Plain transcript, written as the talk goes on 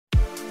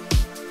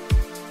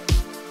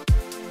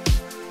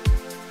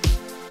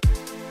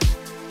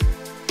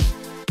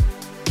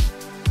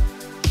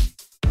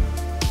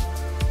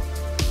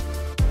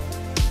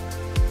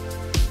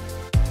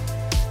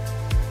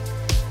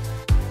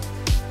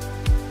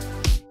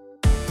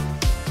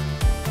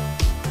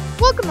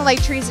Welcome to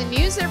Light Treason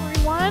News,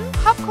 everyone.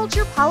 Pop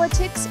culture,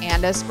 politics,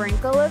 and a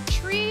sprinkle of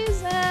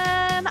treason.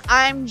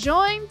 I'm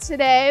joined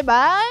today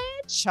by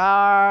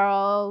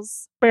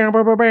Charles. Bow,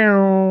 bow, bow,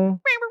 bow.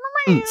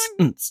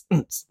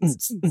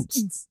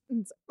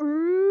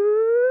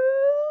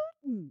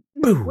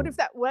 What if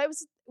that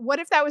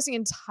was the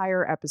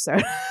entire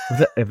episode?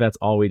 If that's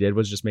all we did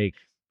was just make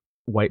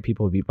white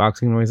people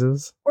beatboxing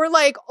noises? Or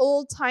like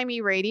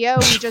old-timey radio,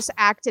 we just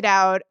acted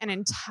out an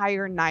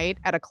entire night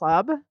at a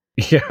club.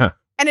 Yeah.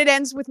 And it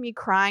ends with me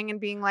crying and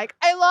being like,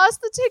 I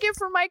lost the ticket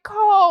for my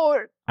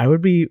coat. I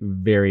would be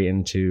very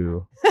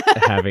into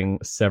having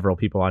several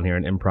people on here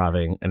and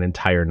improvising an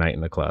entire night in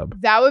the club.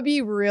 That would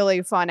be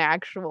really fun,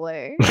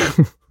 actually.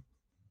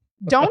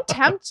 Don't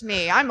tempt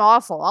me. I'm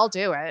awful. I'll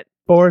do it.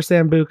 4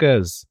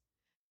 sambucas.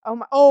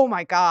 Oh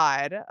my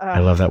God. I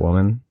love that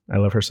woman. I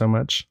love her so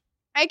much.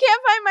 I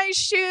can't find my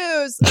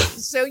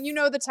shoes. So you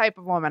know the type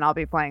of woman I'll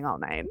be playing all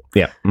night.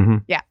 Yeah. Mm-hmm.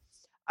 Yeah.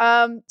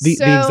 The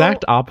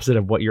exact opposite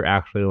of what you're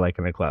actually like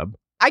in a club.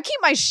 I keep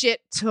my shit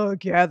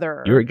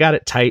together. You got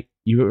it tight.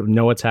 You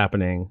know what's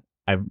happening.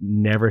 I've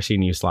never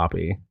seen you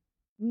sloppy.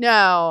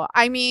 No,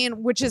 I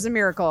mean, which is a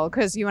miracle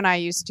because you and I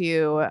used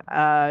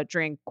to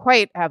drink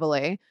quite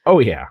heavily. Oh,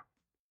 yeah.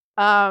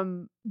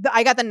 I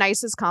got the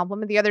nicest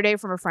compliment the other day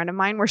from a friend of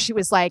mine where she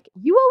was like,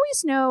 you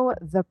always know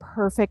the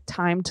perfect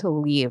time to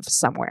leave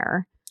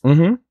somewhere.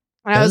 Mm-hmm. And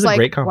I was like,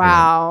 great compliment.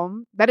 Wow,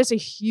 that is a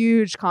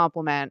huge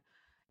compliment.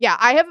 Yeah,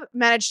 I have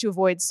managed to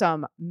avoid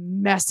some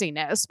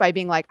messiness by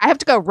being like, I have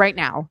to go right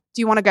now.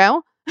 Do you want to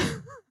go?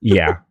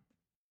 Yeah.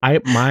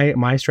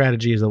 My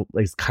strategy is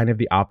kind of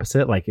the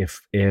opposite. Like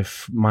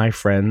if my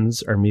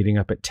friends are meeting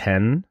up at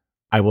 10,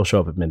 I will show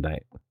up at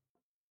midnight.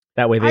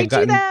 That way they've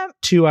gotten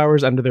 2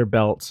 hours under their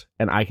belt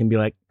and I can be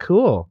like,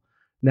 cool.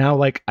 Now,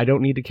 like, I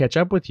don't need to catch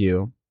up with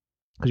you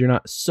because you're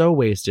not so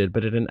wasted,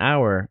 but in an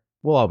hour,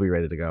 we'll all be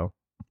ready to go.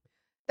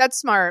 That's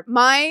smart.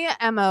 My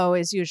MO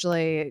is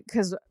usually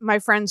because my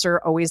friends are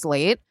always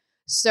late.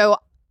 So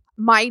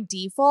my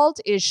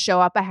default is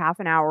show up a half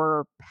an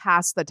hour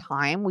past the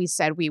time we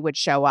said we would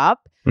show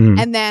up. Mm-hmm.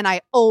 And then I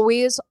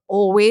always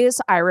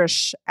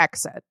Irish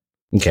exit.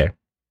 Okay.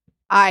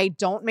 I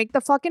don't make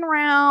the fucking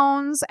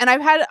rounds. And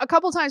I've had a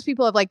couple times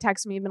people have like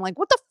texted me and been like,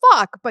 what the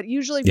fuck? But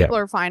usually people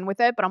are fine with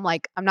it. But I'm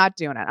like, I'm not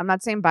doing it. I'm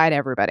not saying bye to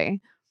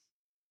everybody.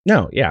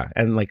 No, yeah.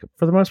 And like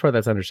for the most part,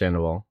 that's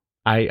understandable.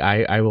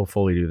 I will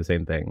fully do the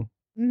same thing.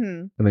 Mm-hmm.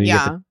 And then you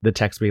get the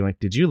text being like,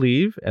 did you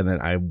leave? And then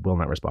I will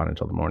not respond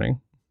until the morning.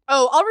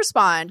 Oh, I'll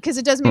respond because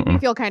it does make me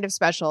feel kind of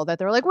special that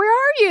they're like, where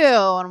are you?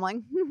 And I'm like,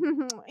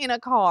 in a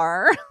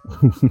car.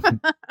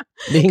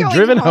 Being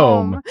driven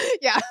home.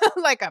 Yeah,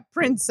 like a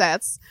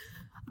princess.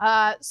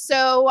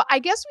 So I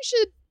guess we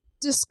should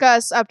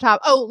discuss up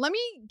top. Oh, let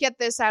me get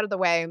this out of the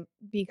way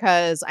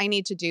because I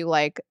need to do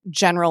like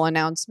general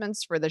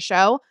announcements for the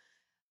show.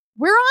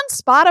 We're on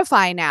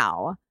Spotify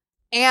now.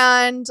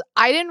 And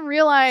I didn't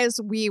realize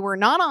we were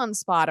not on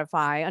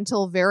Spotify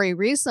until very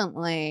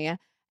recently.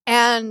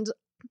 And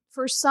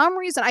for some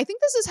reason, I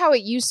think this is how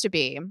it used to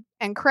be.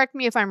 And correct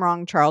me if I'm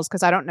wrong, Charles,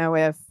 because I don't know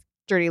if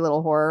Dirty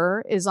Little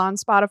Horror is on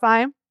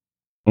Spotify.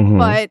 Mm-hmm.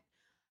 But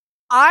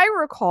I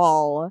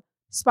recall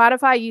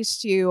Spotify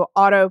used to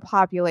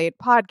auto-populate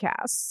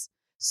podcasts.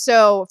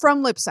 So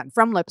from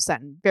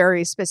Libsyn,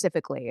 very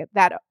specifically,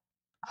 that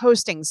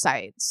hosting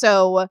site.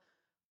 So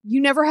you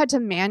never had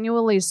to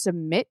manually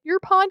submit your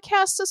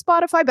podcast to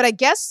Spotify, but I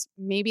guess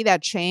maybe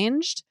that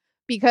changed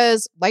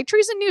because Light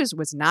Treason News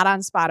was not on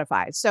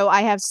Spotify. So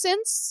I have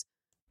since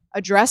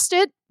addressed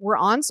it. We're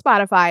on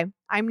Spotify.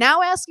 I'm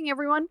now asking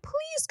everyone,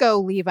 please go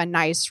leave a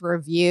nice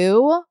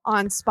review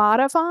on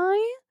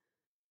Spotify.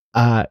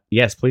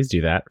 Yes, please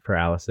do that for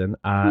Allison.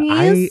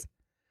 Please?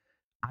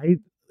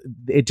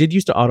 It did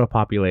used to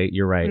auto-populate,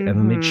 you're right. Mm-hmm.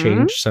 And then they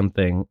changed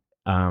something.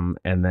 And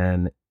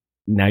then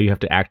now you have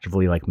to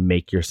actively like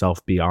make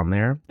yourself be on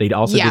there. They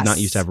also did not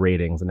used to have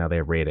ratings, and now they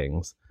have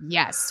ratings.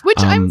 Yes,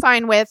 which I'm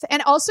fine with.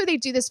 And also they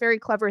do this very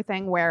clever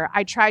thing where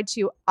I tried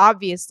to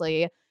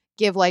obviously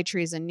give Light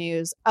Treason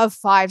News a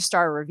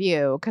 5-star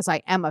review because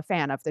I am a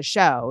fan of the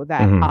show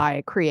that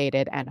I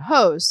created and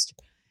host.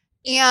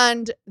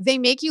 And they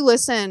make you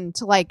listen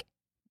to like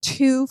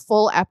 2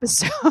 full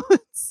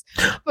episodes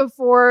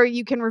before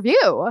you can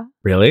review.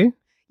 Really?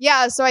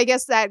 Yeah. So I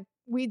guess that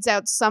weeds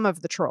out some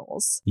of the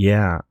trolls.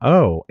 Yeah.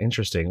 Oh,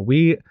 interesting.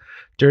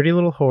 Dirty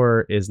Little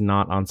Horror is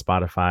not on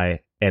Spotify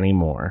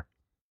anymore.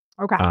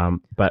 Okay.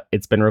 But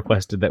it's been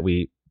requested that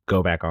we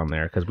go back on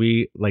there because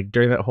we like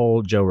during that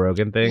whole Joe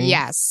Rogan thing.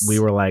 Yes. We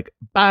were like,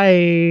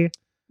 bye.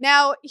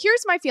 Now,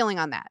 here's my feeling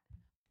on that.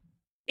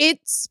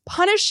 It's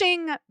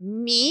punishing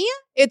me.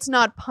 It's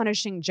not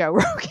punishing Joe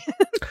Rogan.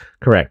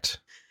 Correct.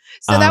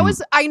 So that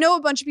was, I know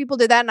a bunch of people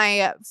did that and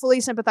I fully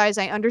sympathize.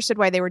 I understood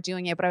why they were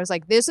doing it, but I was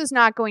like, this is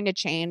not going to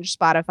change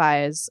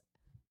Spotify's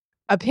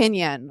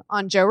opinion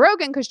on Joe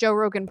Rogan because Joe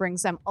Rogan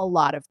brings them a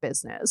lot of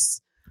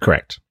business.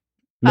 Correct.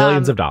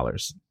 Millions of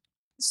dollars.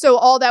 So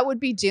all that would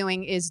be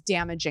doing is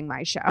damaging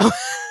my show.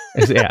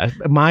 Yeah.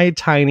 My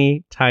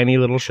tiny, tiny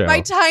little show.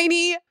 My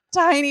tiny,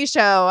 tiny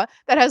show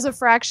that has a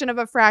fraction of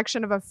a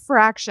fraction of a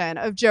fraction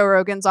of Joe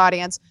Rogan's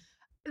audience,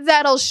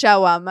 that'll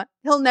show him.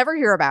 He'll never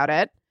hear about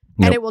it.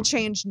 Nope. And it will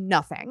change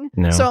nothing.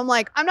 No. So I'm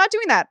like, I'm not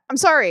doing that. I'm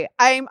sorry.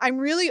 I'm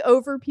really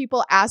over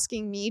people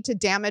asking me to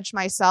damage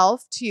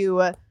myself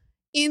to,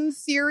 in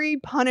theory,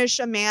 punish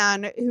a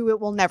man who it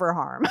will never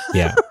harm.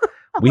 Yeah.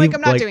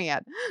 I'm not doing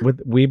it.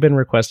 We've been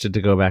requested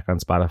to go back on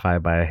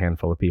Spotify by a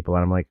handful of people.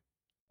 And I'm like,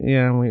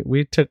 yeah,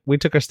 we took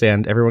our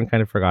stand. Everyone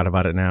kind of forgot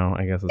about it now.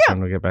 I guess it's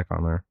time to get back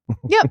on there.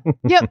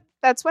 Yep.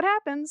 That's what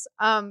happens.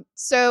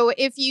 So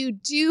if you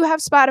do have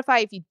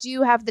Spotify, if you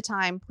do have the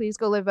time, please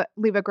go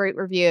leave a great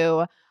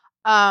review.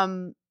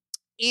 And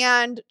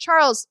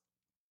Charles,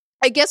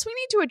 I guess we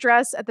need to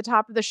address at the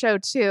top of the show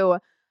too.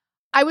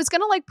 I was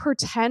going to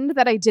pretend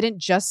that I didn't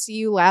just see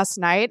you last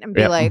night and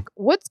be like,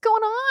 what's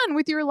going on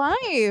with your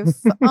life?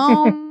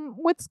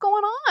 What's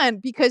going on?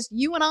 Because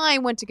you and I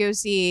went to go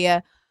see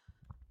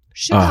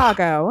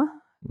Chicago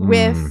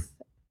with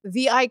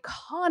the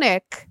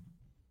iconic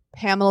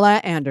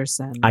Pamela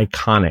Anderson.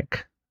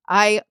 Iconic.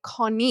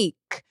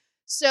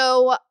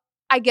 So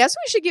I guess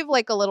we should give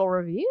a little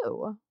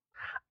review.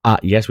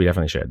 Yes, we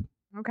definitely should.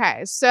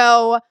 Okay,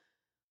 so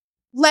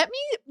let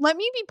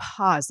me be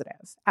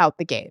positive out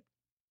the gate.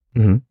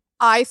 Mm-hmm.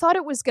 I thought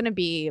it was going to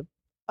be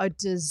a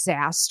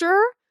disaster,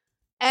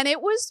 and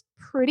it was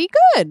pretty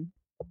good.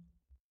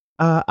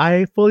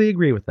 I fully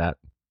agree with that.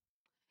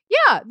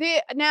 Yeah.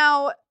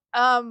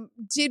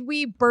 Did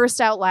we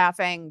burst out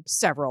laughing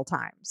several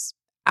times?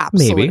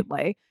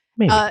 Absolutely.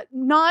 Maybe.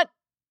 Not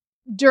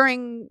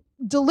during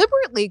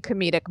deliberately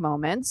comedic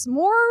moments,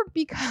 more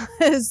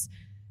because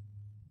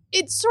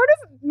it sort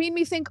of made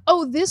me think,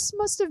 oh, this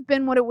must have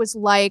been what it was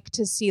like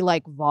to see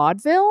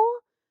vaudeville.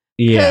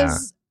 Yeah.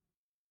 Because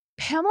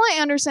Pamela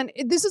Anderson,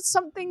 this is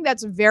something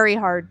that's very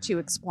hard to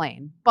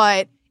explain,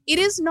 but it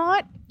is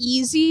not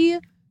easy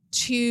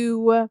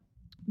to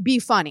be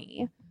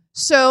funny.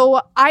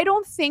 So I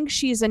don't think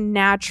she's a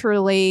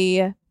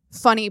naturally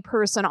funny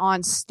person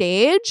on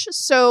stage.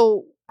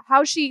 So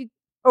how she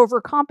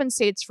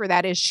overcompensates for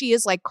that is she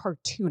is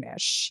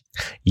cartoonish.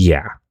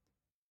 Yeah.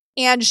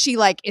 And she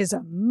is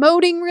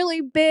emoting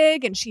really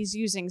big, and she's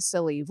using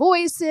silly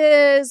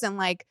voices,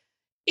 and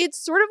it's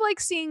sort of like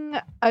seeing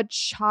a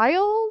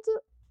child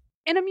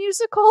in a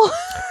musical.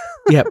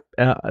 Yeah,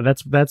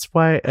 that's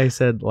why I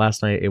said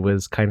last night it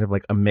was kind of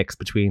like a mix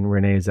between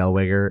Renee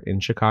Zellweger in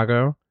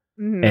Chicago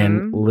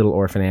and Little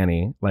Orphan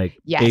Annie,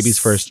 yes.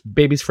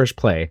 baby's first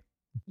play.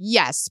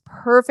 Yes,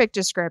 perfect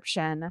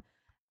description.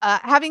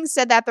 Having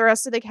said that, the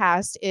rest of the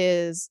cast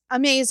is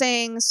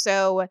amazing.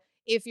 So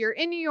if you're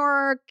in New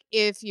York,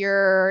 if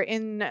you're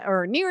in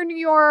or near New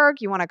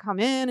York, you want to come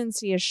in and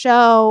see a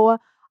show,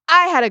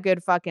 I had a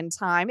good fucking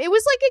time. It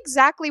was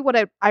exactly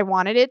what I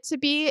wanted it to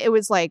be. It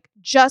was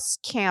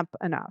just camp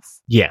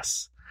enough.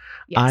 Yes.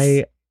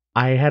 I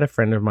had a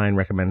friend of mine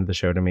recommend the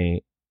show to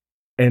me,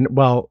 and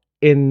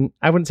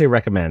I wouldn't say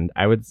recommend.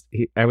 I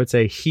would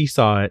say he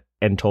saw it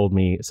and told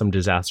me some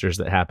disasters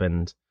that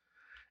happened,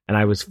 and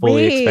I was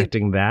fully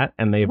expecting that,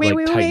 and they've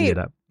tightened it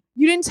up.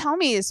 You didn't tell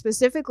me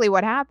specifically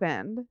what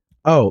happened.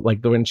 Oh,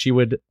 when she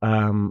would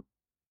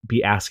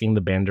be asking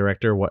the band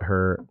director what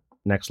her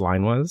next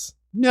line was.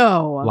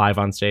 No. Live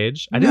on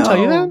stage. I didn't tell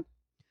you that?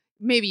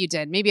 Maybe you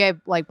did. Maybe I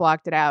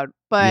blocked it out.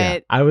 But yeah,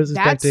 I was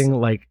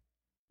expecting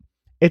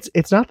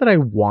it's not that I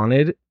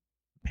wanted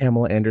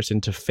Pamela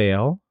Anderson to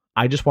fail.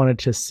 I just wanted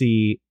to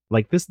see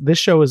this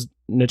show is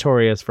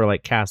notorious for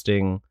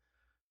casting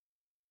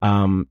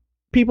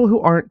people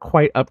who aren't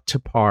quite up to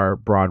par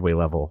Broadway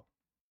level.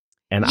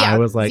 And I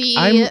was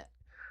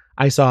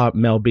I saw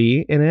Mel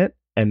B in it,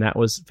 and that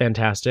was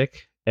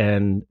fantastic.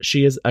 And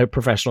she is a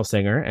professional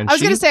singer, and I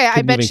was going to say,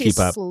 I bet she's.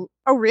 Oh,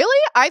 really?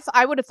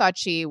 I would have thought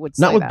she would.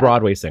 Not with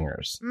Broadway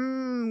singers.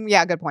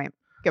 Yeah, good point.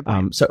 Good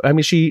point. So I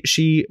mean,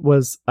 she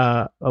was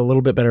a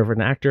little bit better of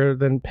an actor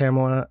than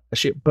Pamela.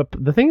 But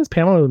the thing is,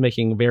 Pamela was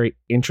making very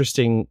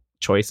interesting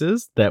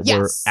choices that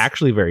were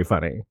actually very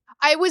funny.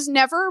 I was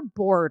never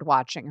bored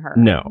watching her.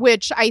 No,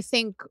 which I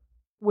think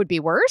would be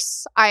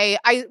worse. I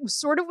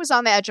sort of was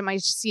on the edge of my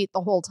seat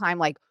the whole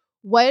time,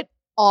 what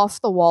off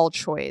the wall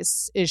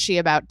choice is she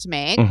about to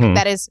make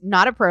that is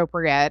not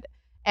appropriate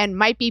and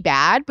might be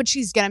bad, but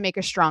she's going to make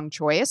a strong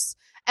choice.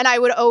 And I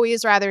would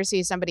always rather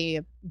see somebody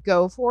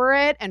go for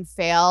it and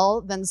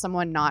fail than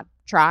someone not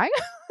try.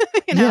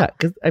 Yeah,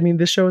 because I mean,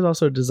 this show is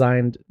also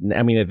designed.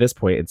 I mean, at this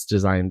point, it's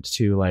designed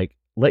to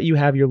let you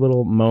have your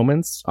little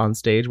moments on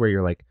stage where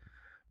you're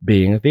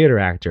being a theater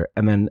actor,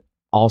 and then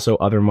also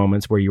other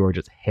moments where you are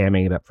just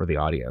hamming it up for the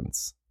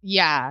audience.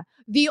 Yeah.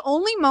 The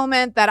only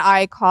moment that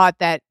I caught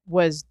that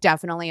was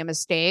definitely a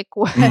mistake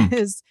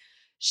was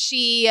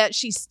she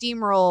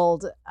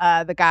steamrolled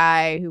the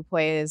guy who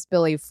plays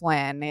Billy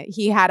Flynn.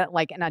 He had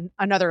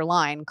another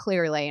line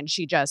clearly, and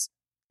she just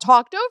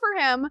talked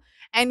over him,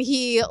 and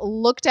he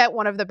looked at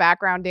one of the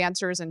background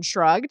dancers and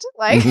shrugged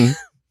okay.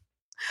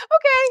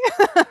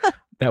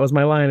 That was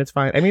my line. It's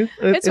fine. I mean,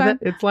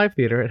 it's live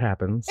theater. It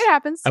happens. It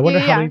happens. I wonder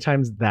how many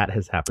times that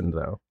has happened,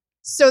 though.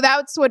 So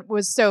that's what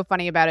was so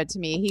funny about it to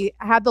me. He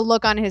had the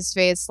look on his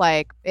face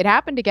like, it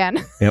happened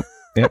again. Yep.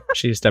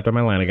 She stepped on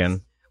my line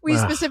again. We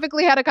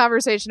specifically had a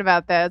conversation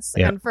about this,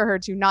 and for her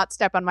to not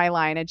step on my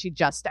line, and she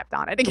just stepped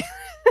on it again.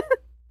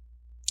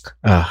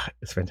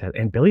 It's fantastic.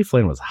 And Billy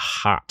Flynn was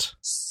hot.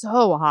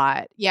 So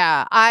hot.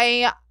 Yeah.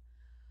 I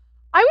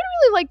would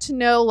really like to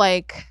know,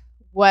 like,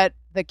 what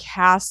the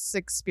cast's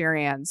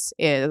experience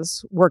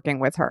is working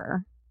with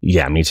her.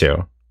 Yeah, me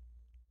too.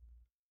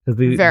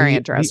 Very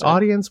interesting. The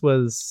audience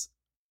was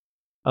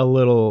a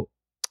little,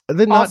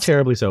 not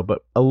terribly so, but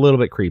a little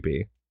bit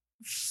creepy.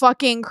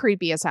 Fucking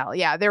creepy as hell.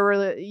 Yeah,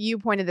 you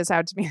pointed this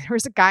out to me. There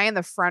was a guy in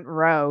the front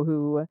row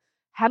who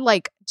had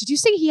did you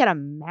say he had a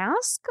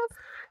mask of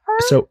her?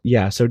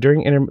 So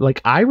during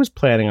I was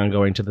planning on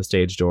going to the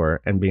stage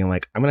door and being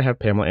like, I'm gonna have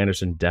Pamela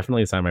Anderson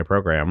definitely sign my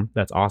program.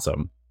 That's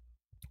awesome.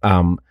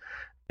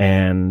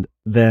 And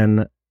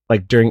then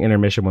during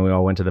intermission when we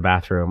all went to the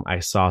bathroom, I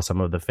saw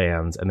some of the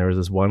fans, and there was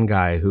this one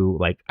guy who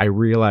I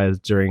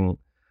realized during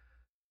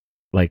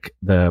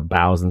the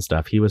bows and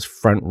stuff, he was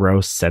front row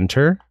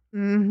center.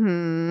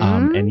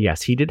 Mm-hmm. And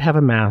yes, he did have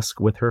a mask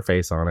with her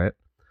face on it.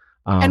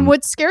 And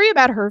what's scary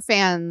about her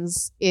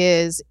fans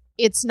is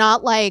it's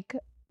not like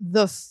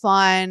the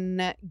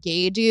fun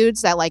gay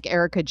dudes that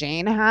Erica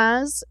Jane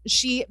has.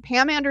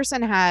 Pam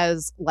Anderson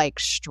has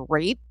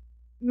straight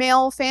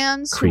male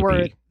fans creepy. Who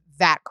are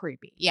that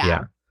creepy.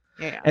 Yeah.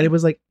 And it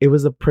was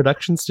a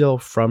production still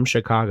from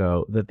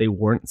Chicago that they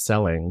weren't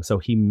selling, so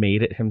he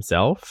made it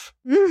himself.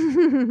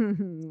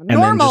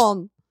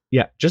 Normal.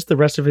 Just the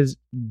rest of his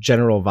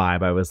general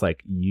vibe, I was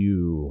like,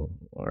 you're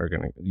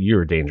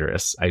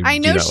dangerous. I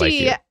know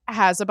she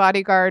has a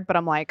bodyguard, but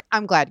I'm like,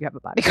 I'm glad you have a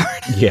bodyguard.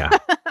 Yeah.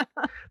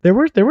 There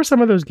were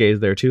some of those gays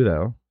there too,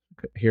 though,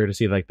 here to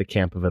see the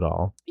camp of it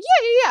all.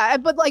 Yeah.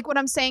 But what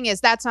I'm saying is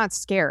that's not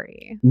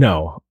scary.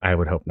 No, I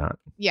would hope not.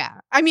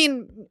 Yeah. I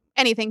mean,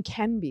 anything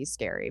can be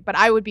scary, but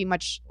I would be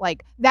much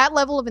that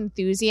level of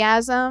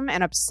enthusiasm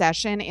and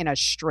obsession in a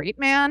straight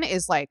man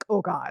is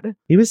oh God.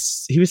 He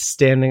was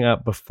standing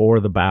up before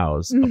the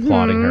bows,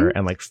 applauding her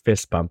and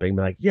fist bumping,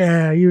 be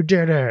yeah, you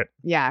did it.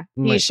 Yeah,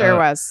 he sure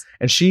was.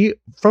 And she,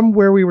 from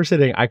where we were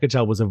sitting, I could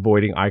tell was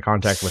avoiding eye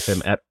contact with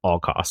him at all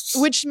costs.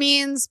 Which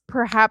means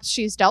perhaps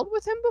she's dealt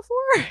with him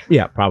before?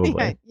 Yeah,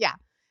 probably. Yeah.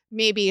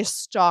 Maybe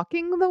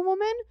stalking the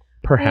woman?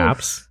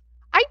 Perhaps. Oof.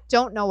 I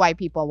don't know why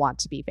people want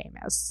to be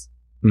famous.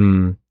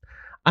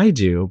 I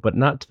do, but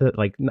not to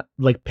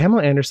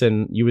Pamela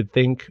Anderson, you would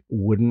think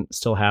wouldn't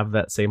still have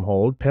that same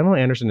hold. Pamela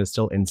Anderson is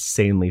still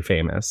insanely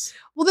famous.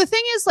 Well, the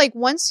thing is,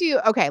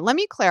 let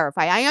me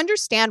clarify. I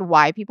understand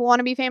why people want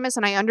to be famous,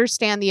 and I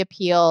understand the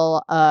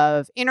appeal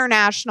of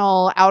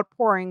international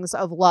outpourings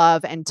of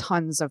love and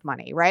tons of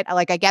money, right?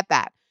 I get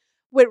that.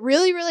 What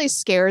really, really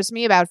scares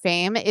me about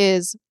fame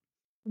is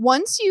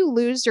once you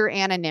lose your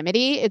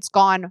anonymity, it's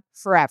gone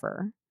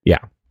forever. Yeah.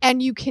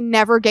 And you can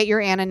never get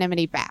your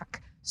anonymity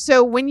back.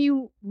 So when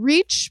you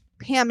reach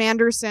Pam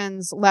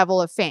Anderson's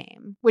level of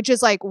fame, which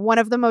is one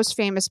of the most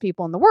famous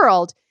people in the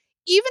world,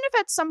 even if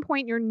at some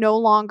point you're no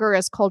longer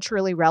as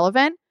culturally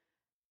relevant,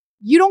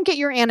 you don't get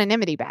your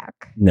anonymity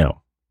back.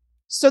 No.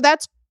 So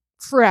that's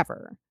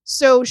forever.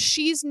 So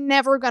she's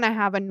never going to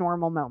have a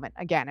normal moment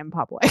again in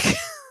public.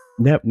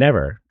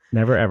 Never,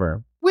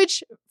 ever.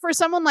 Which for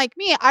someone like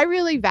me, I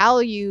really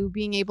value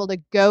being able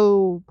to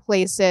go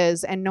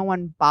places and no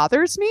one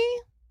bothers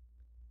me.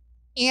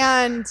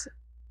 And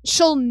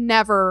she'll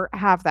never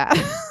have that.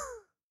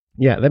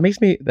 Yeah, that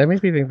makes me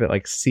think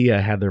that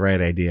Sia had the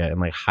right idea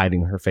in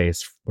hiding her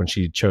face when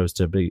she chose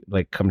to be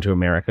come to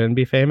America and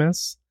be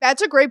famous.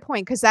 That's a great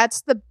point, because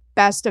that's the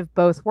best of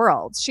both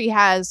worlds. She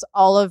has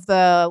all of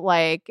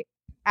the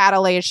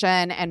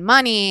adulation and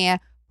money,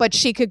 but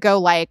she could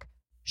go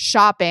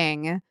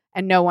shopping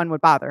and no one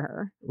would bother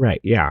her. Right.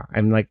 Yeah.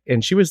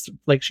 And she was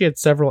she had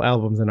several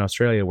albums in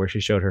Australia where she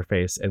showed her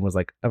face and was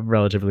a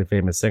relatively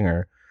famous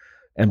singer.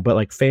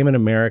 But fame in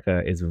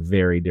America is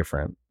very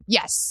different.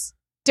 Yes.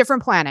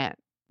 Different planet.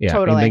 Yeah.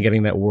 Totally. And then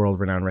getting that world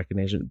renowned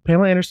recognition.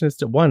 Pamela Anderson is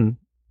still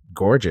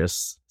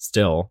gorgeous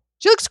still.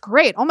 She looks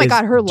great. Oh my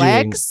God. Her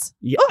legs.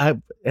 Yeah.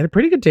 And a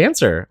pretty good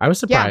dancer. I was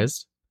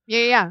surprised.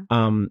 Yeah.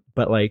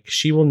 But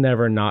she will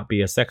never not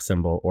be a sex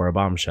symbol or a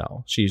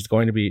bombshell. She's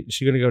going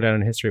to go down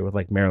in history with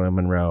Marilyn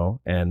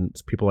Monroe and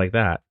people like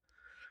that.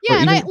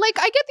 Yeah. And I get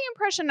the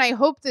impression, I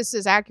hope this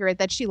is accurate,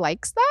 that she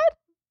likes that.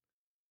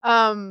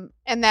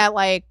 And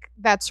that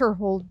that's her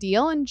whole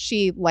deal, and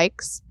she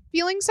likes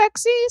feeling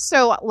sexy.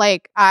 So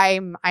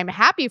I'm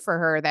happy for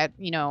her that,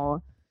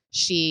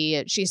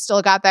 she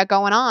still got that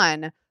going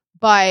on.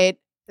 But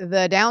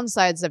the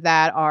downsides of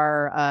that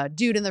are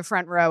dude in the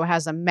front row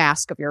has a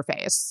mask of your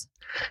face.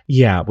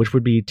 Yeah, which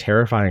would be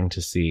terrifying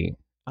to see.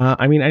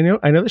 I know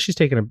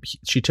that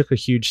she took a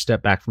huge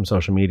step back from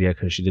social media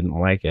because she didn't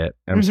like it.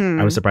 I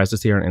was surprised to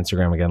see her on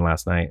Instagram again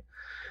last night.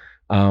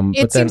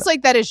 It seems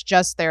like that is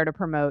just there to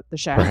promote the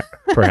show.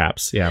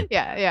 Perhaps, yeah.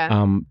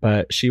 Yeah.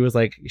 But she was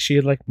she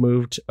had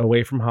moved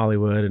away from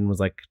Hollywood and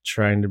was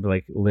trying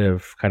to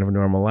live kind of a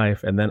normal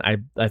life. And then I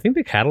think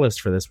the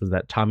catalyst for this was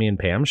that Tommy and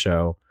Pam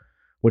show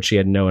which she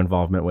had no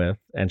involvement with,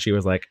 and she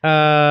was like,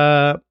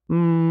 I'm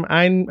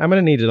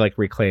gonna need to like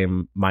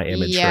reclaim my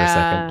image for a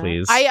second,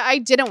 please. I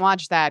didn't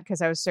watch that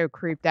because I was so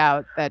creeped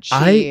out that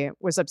she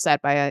was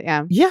upset by it.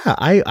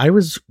 I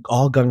was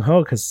all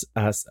gung-ho because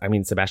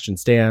Sebastian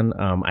Stan,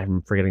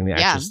 I'm forgetting the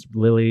actress,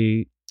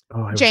 Lily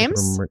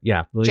James.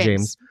 Lily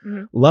James.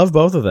 Mm-hmm. Love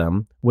both of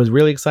them. Was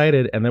really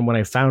excited, and then when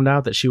I found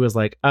out that she was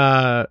like,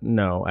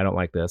 no, I don't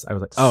like this, I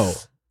was like, oh,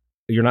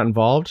 you're not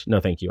involved? No,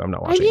 thank you. I'm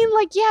not watching.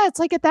 It's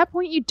like at that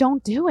point you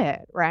don't do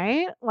it,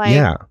 right?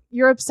 Like,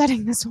 you're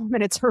upsetting this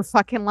woman. It's her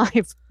fucking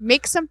life.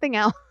 Make something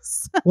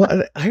else.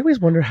 Well, I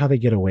always wonder how they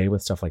get away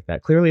with stuff like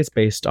that. Clearly, it's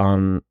based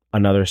on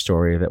another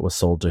story that was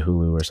sold to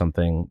Hulu or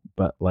something.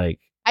 But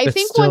like, I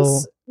think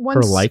once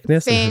her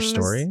likeness and her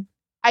story.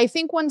 I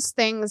think once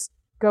things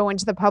go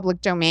into the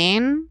public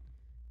domain,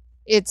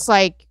 it's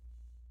like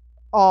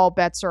all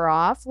bets are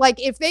off. Like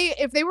if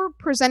they were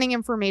presenting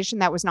information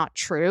that was not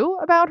true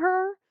about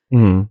her.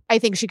 Mm-hmm. I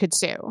think she could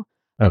sue.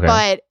 Okay.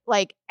 But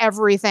like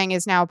everything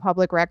is now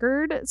public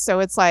record.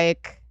 So it's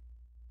like,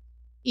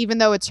 even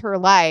though it's her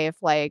life,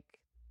 like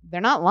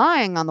they're not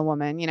lying on the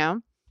woman, you know?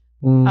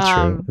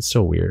 True. It's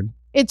still weird.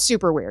 It's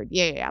super weird.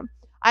 Yeah.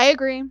 I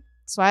agree.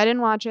 So I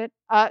didn't watch it.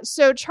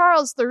 So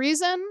Charles, the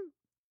reason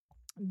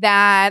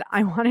that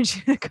I wanted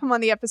you to come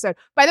on the episode,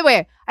 by the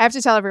way, I have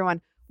to tell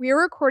everyone, we are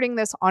recording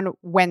this on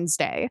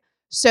Wednesday.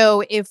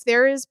 So if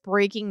there is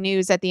breaking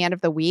news at the end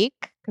of the week,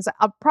 because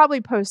I'll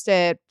probably post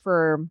it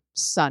for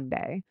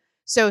Sunday.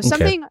 So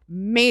something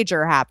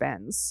major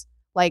happens,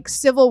 like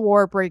civil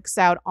war breaks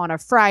out on a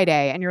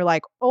Friday, and you're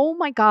like, oh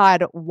my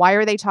God, why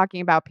are they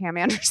talking about Pam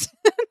Anderson?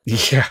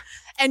 Yeah.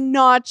 And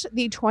not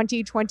the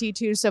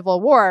 2022 Civil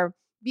War,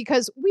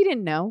 because we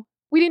didn't know.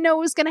 We didn't know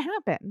it was going to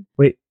happen.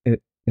 Wait,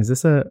 is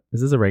this a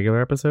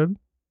regular episode?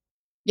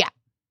 Yeah.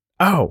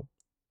 Oh,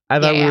 I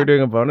thought we were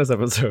doing a bonus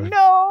episode.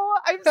 No,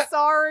 I'm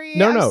sorry.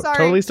 No,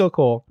 totally still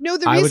cool. No, the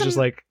reason I was just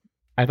like,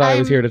 I thought I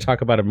was here to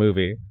talk about a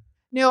movie.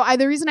 No,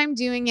 the reason I'm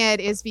doing it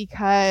is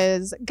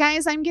because,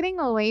 guys, I'm getting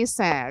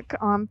LASIK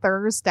on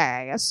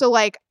Thursday. So,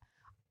 like,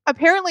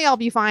 apparently I'll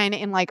be fine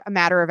in, like, a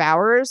matter of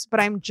hours, but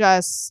I'm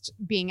just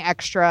being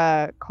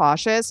extra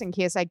cautious in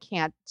case I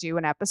can't do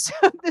an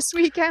episode this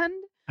weekend.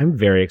 I'm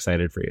very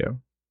excited for you.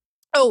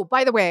 Oh,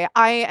 by the way,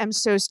 I am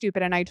so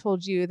stupid, and I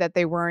told you that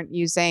they weren't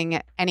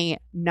using any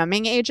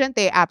numbing agent.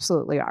 They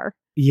absolutely are.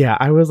 Yeah,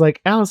 I was like,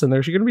 Allison,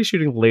 they're going to be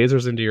shooting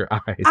lasers into your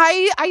eyes.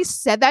 I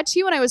said that to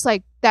you, and I was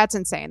like, that's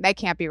insane. That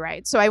can't be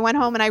right. So I went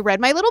home and I read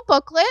my little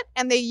booklet,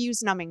 and they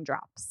use numbing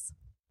drops.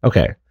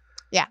 Okay.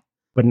 Yeah.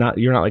 But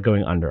you're not like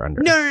going under.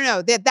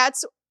 No.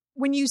 That's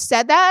when you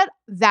said that,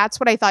 that's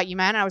what I thought you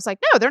meant. And I was like,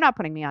 no, they're not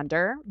putting me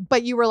under.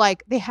 But you were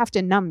like, they have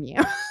to numb you.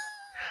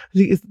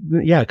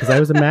 Yeah, because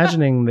I was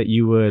imagining that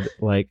you would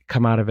like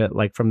come out of it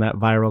like from that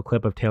viral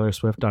clip of Taylor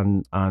Swift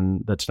on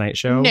the Tonight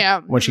Show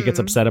when she gets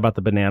upset about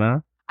the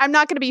banana. I'm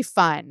not going to be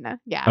fun.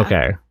 Yeah.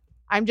 Okay.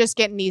 I'm just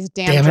getting these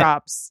damn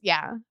drops.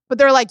 Yeah. But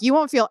they're like, you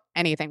won't feel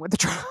anything with the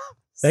drops.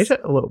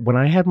 When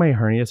I had my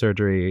hernia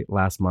surgery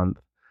last month,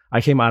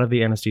 I came out of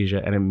the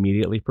anesthesia and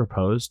immediately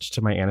proposed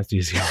to my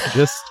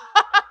anesthesiologist.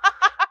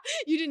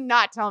 You did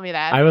not tell me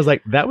that. I was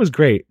like, that was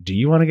great. Do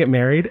you want to get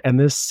married? And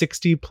this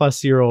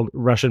 60-plus-year-old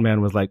Russian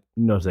man was like,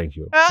 no, thank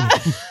you.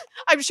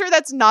 I'm sure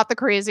that's not the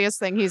craziest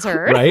thing he's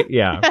heard. Right?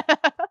 Yeah.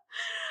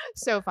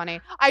 So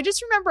funny. I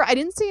just remember I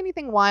didn't see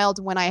anything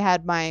wild when I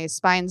had my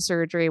spine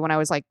surgery when I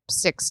was like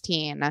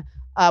 16,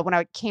 when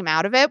I came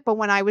out of it. But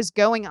when I was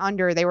going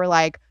under, they were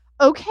like,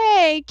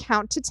 okay,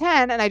 count to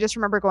 10. And I just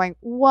remember going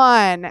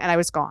 1 and I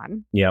was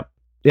gone. Yep.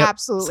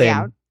 Absolutely same.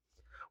 Out.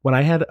 When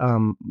I had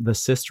the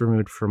cyst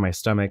removed from my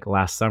stomach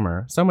last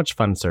summer, so much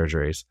fun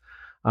surgeries.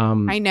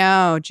 I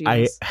know. Geez.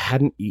 I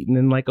hadn't eaten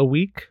in like a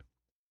week.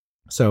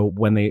 So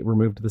when they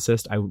removed the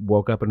cyst, I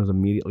woke up and was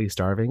immediately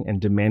starving and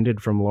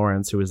demanded from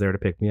Lawrence, who was there to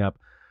pick me up,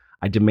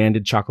 I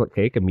demanded chocolate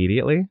cake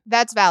immediately.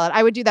 That's valid.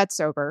 I would do that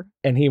sober.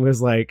 And he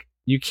was like,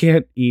 you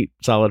can't eat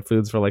solid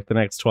foods for like the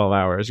next 12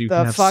 hours. You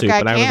can have soup.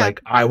 And I was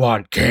like, I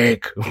want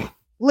cake.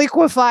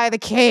 Liquefy the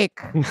cake.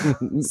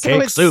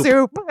 Cake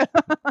soup.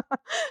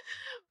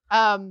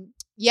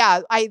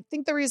 Yeah, I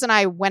think the reason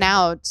I went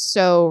out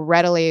so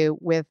readily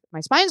with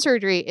my spine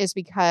surgery is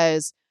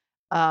because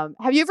have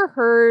you ever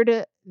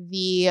heard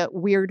the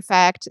weird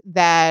fact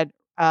that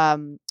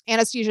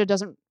anesthesia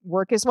doesn't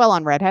work as well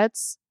on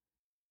redheads?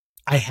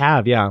 I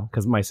have, yeah,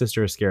 because my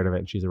sister is scared of it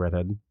and she's a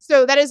redhead.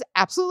 So that is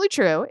absolutely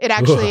true. It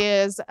actually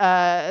is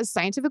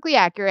scientifically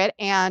accurate.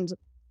 And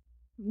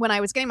when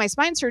I was getting my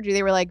spine surgery,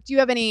 they were like, do you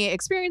have any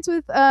experience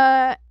with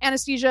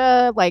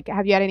anesthesia? Like,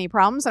 have you had any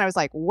problems? And I was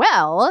like,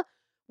 well,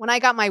 when I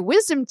got my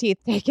wisdom teeth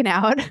taken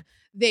out,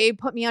 they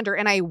put me under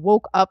and I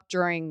woke up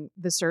during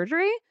the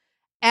surgery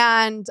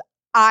and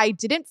I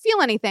didn't feel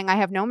anything. I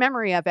have no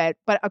memory of it.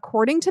 But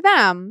according to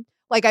them,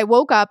 like I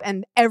woke up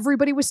and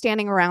everybody was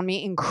standing around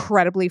me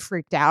incredibly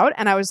freaked out.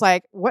 And I was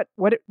like,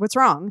 what's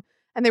wrong?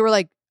 And they were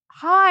like,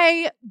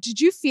 hi,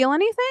 did you feel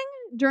anything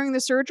during the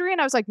surgery?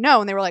 And I was like, no.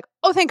 And they were like,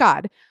 oh, thank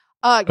God.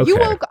 Okay. You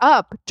woke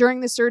up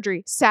during the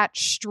surgery, sat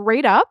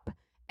straight up,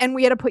 and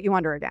we had to put you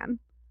under again.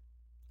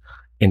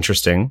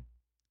 Interesting.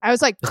 I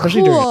was like,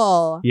 Especially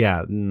cool.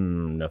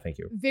 No, thank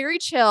you. Very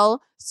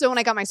chill. So when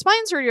I got my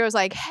spine surgery, I was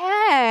like,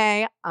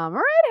 hey, I'm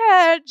a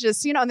redhead.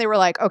 Just, and they were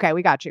like, okay,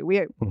 we got you.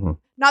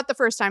 Not the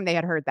first time they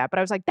had heard that, but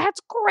I was like, that's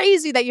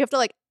crazy that you have to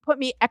like put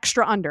me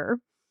extra under.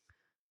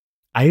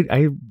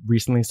 I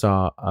recently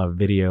saw a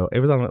video. It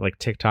was on like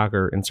TikTok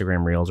or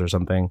Instagram Reels or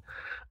something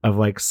of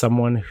like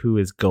someone who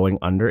is going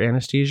under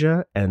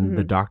anesthesia and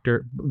the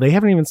doctor, they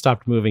haven't even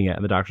stopped moving yet.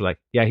 And the doctor's like,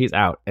 yeah, he's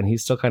out. And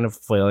he's still kind of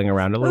flailing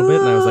around a little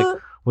bit. And I was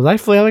like, was I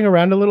flailing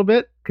around a little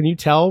bit? Can you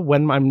tell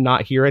when I'm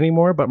not here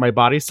anymore, but my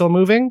body's still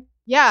moving?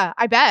 Yeah,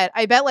 I bet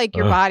like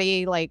your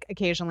body like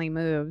occasionally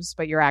moves,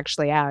 but you're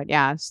actually out.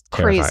 Yeah, it's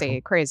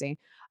crazy.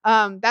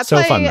 That's so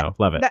why, fun though.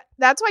 Love it.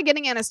 That's why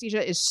getting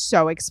anesthesia is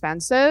so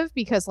expensive,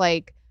 because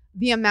like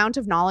the amount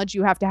of knowledge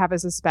you have to have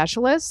as a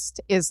specialist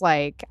is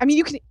like, I mean,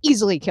 you can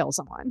easily kill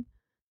someone.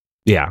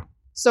 Yeah.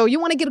 So you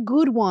want to get a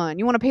good one.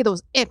 You want to pay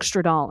those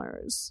extra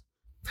dollars.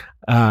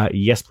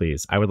 Yes,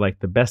 please. I would like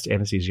the best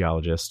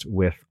anesthesiologist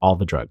with all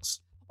the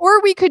drugs.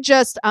 Or we could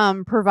just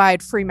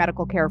provide free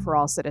medical care for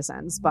all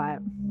citizens, but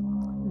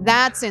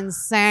that's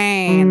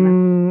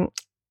insane.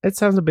 It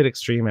sounds a bit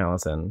extreme,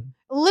 Allison.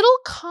 A little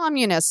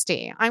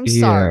communisty. I'm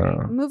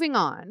sorry. Moving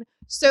on.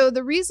 So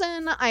the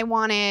reason I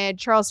wanted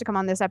Charles to come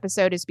on this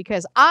episode is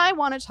because I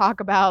want to talk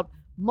about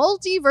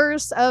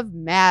Multiverse of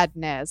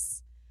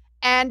Madness.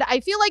 And I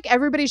feel like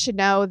everybody should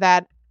know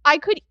that I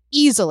could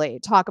easily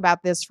talk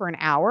about this for an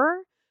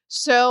hour.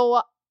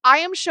 So I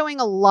am showing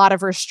a lot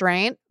of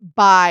restraint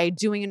by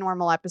doing a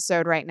normal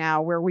episode right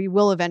now, where we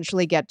will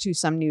eventually get to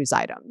some news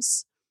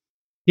items.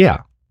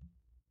 Yeah.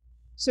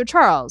 So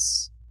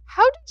Charles,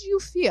 how did you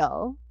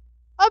feel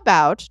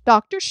about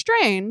Doctor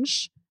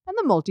Strange and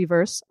the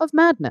Multiverse of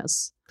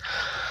Madness?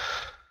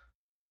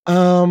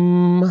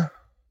 Well,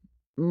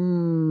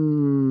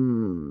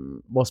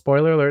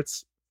 spoiler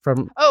alerts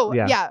from...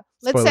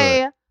 Let's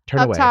say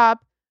up top,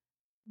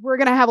 we're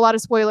going to have a lot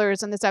of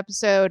spoilers in this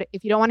episode.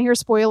 If you don't want to hear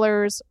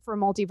spoilers for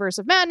Multiverse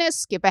of Madness,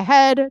 skip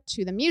ahead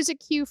to the music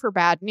cue for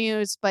bad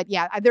news. But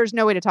yeah, there's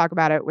no way to talk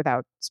about it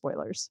without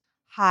spoilers.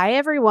 Hi,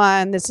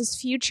 everyone. This is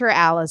future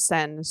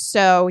Allison.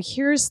 So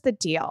here's the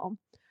deal.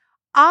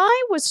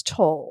 I was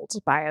told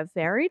by a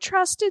very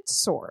trusted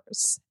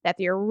source that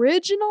the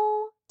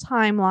original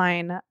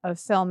timeline of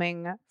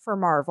filming for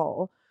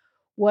Marvel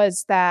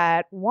was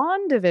that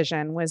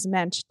WandaVision was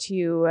meant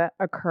to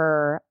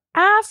occur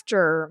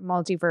after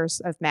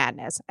Multiverse of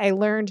Madness. I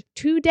learned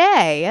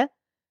today,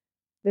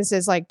 this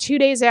is like 2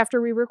 days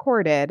after we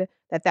recorded,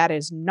 that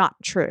is not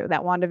true.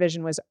 That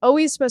WandaVision was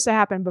always supposed to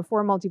happen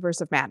before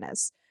Multiverse of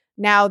Madness.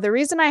 Now, the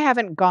reason I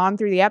haven't gone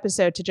through the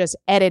episode to just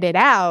edit it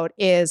out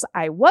is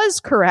I was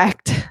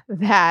correct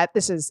that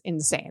this is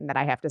insane that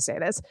I have to say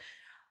this.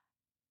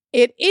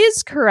 It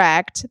is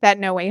correct that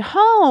No Way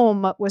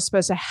Home was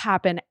supposed to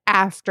happen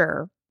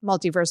after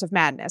Multiverse of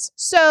Madness.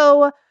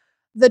 So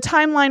the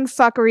timeline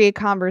fuckery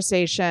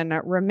conversation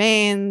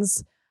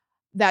remains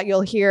that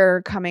you'll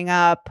hear coming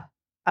up.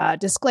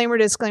 Disclaimer,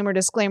 disclaimer,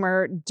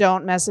 disclaimer.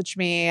 Don't message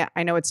me.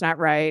 I know it's not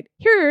right.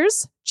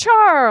 Here's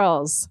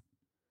Charles.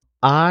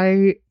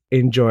 I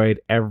enjoyed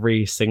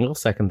every single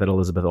second that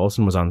Elizabeth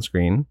Olsen was on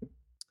screen.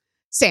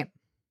 Same.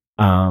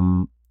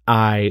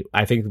 I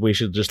think we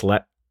should just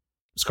let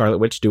Scarlet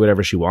Witch do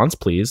whatever she wants,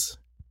 please.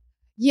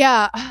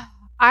 Yeah,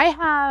 I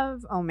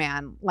have,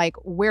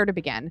 where to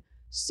begin?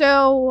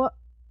 So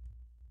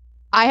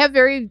I have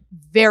very,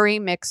 very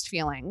mixed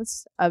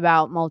feelings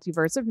about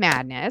Multiverse of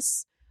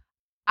Madness.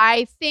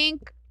 I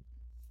think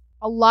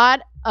a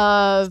lot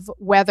of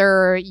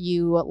whether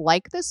you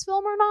like this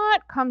film or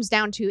not comes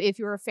down to if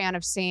you're a fan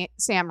of Sam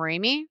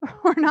Raimi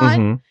or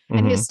not,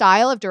 and his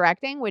style of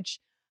directing, which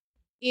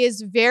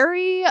is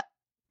very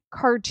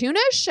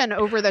cartoonish and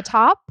over the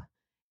top.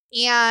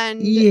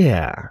 And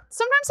yeah,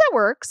 sometimes that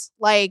works.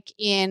 Like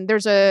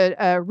there's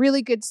a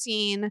really good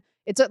scene.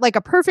 It's like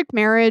a perfect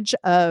marriage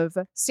of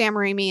Sam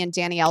Raimi and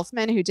Danny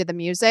Elfman, who did the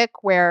music,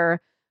 where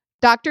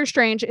Doctor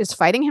Strange is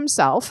fighting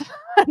himself,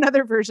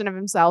 another version of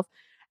himself,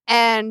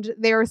 and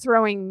they're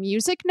throwing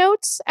music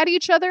notes at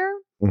each other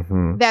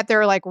that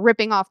they're like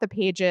ripping off the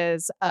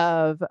pages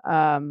of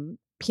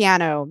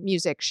piano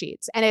music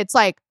sheets. And it's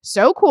like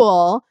so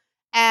cool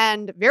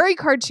and very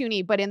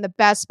cartoony, but in the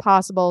best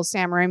possible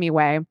Sam Raimi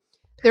way.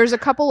 There's a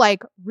couple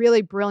like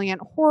really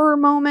brilliant horror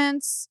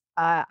moments.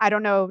 I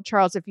don't know,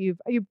 Charles, if you've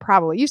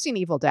seen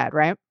Evil Dead,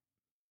 right?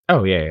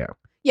 Oh, yeah.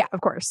 Yeah,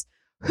 of course.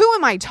 Who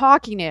am I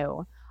talking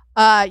to?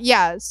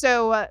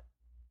 So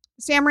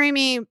Sam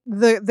Raimi,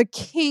 the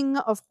king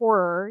of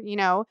horror,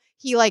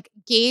 he like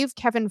gave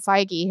Kevin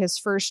Feige his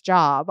first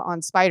job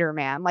on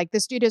Spider-Man. Like,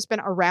 this dude has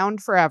been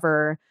around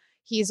forever.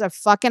 He's a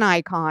fucking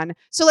icon.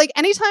 So like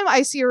anytime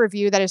I see a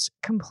review that is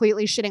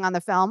completely shitting on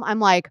the film, I'm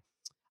like,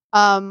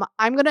 I'm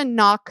going to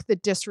knock the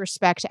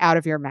disrespect out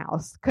of your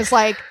mouth. Cause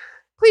like,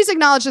 please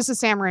acknowledge this is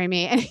Sam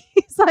Raimi. And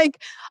he's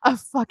like a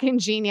fucking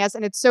genius.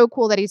 And it's so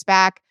cool that he's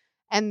back.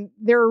 And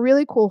there are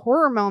really cool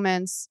horror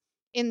moments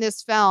in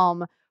this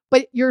film.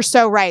 But you're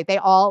so right. They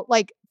all,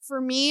 like, for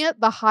me,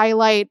 the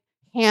highlight,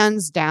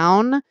 hands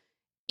down,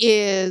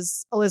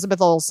 is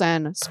Elizabeth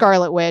Olsen,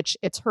 Scarlet Witch.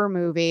 It's her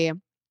movie.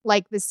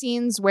 Like the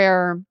scenes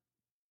where,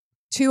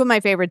 two of my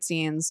favorite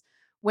scenes,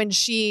 when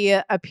she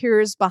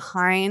appears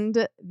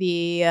behind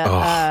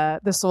the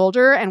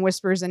soldier and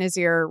whispers in his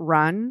ear,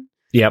 "Run."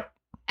 Yep.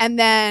 And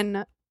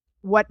then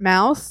what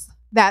mouth?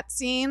 That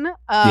scene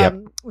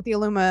with the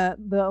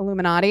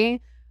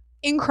Illuminati.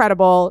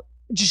 Incredible.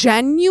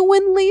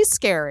 Genuinely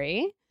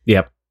scary.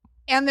 Yep.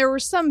 And there were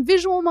some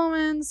visual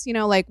moments, you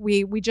know, like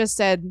we just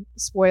said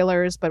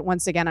spoilers, but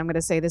once again, I'm going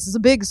to say this is a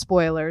big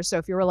spoiler. So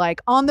if you were like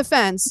on the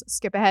fence,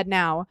 skip ahead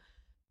now.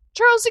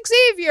 Charles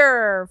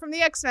Xavier from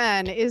the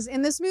X-Men is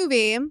in this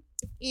movie,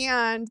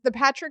 and the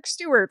Patrick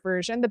Stewart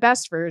version, the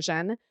best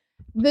version,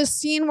 the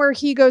scene where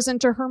he goes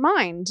into her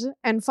mind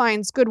and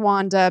finds good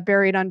Wanda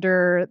buried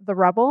under the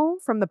rubble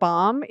from the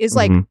bomb is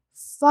like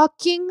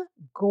fucking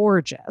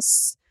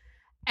gorgeous.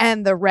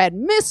 And the red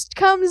mist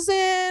comes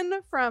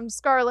in from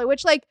Scarlet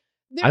Witch. Like,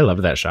 I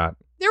love that shot.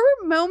 There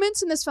were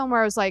moments in this film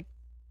where I was like,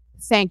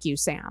 thank you,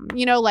 Sam.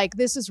 You know, like,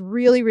 this is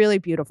really, really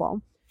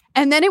beautiful.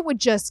 And then it would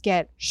just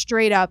get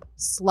straight up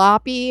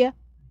sloppy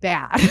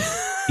bad.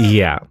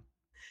 Yeah.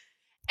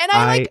 And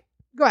I like,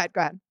 go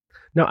ahead.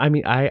 No, I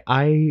mean,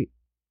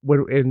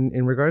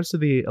 in regards to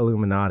the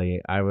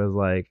Illuminati, I was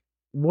like,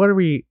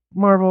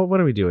 Marvel, what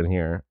are we doing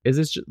here? Is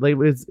this just, like,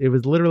 it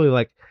was literally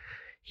like,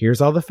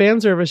 here's all the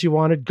fan service you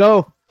wanted.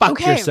 Go fuck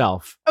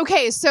yourself.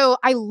 Okay, so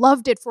I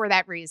loved it for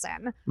that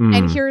reason.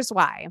 And here's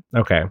why.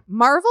 Okay.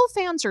 Marvel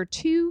fans are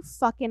too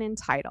fucking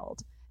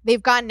entitled.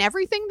 They've gotten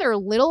everything their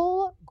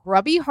little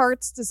grubby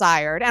hearts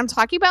desired. And I'm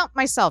talking about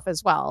myself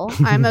as well.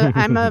 I'm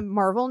a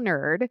Marvel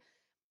nerd.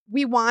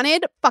 We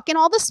wanted fucking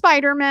all the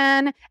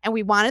Spider-Men, and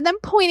we wanted them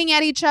pointing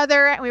at each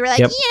other. And we were like,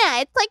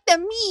 yeah, it's like the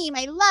meme.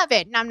 I love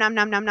it. Nom, nom,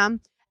 nom, nom, nom.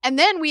 And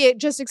then we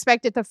just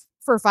expected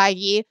for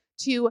Feige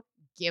to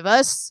give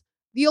us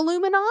the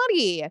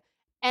Illuminati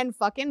and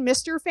fucking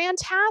Mr.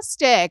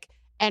 Fantastic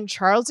and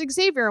Charles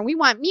Xavier. And we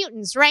want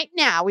mutants right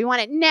now. We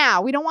want it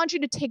now. We don't want you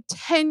to take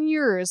 10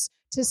 years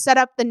to set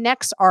up the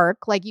next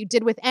arc like you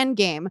did with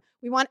Endgame.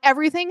 We want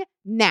everything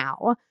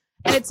now.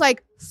 And it's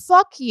like,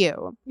 fuck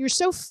you. You're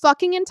so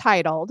fucking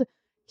entitled.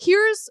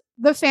 Here's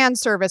the fan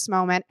service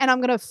moment, and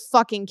I'm going to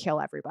fucking kill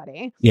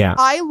everybody. Yeah.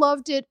 I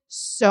loved it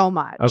so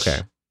much. Okay.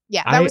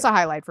 Yeah, that was a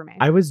highlight for me.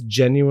 I was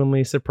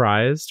genuinely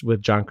surprised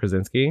with John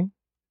Krasinski.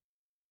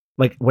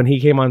 Like, when he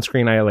came on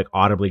screen, I like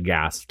audibly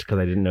gasped because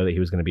I didn't know that he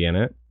was going to be in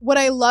it. What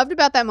I loved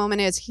about that moment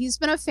is he's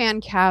been a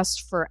fan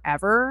cast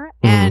forever.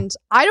 And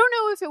I don't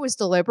know if it was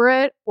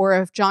deliberate or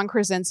if John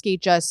Krasinski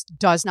just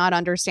does not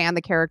understand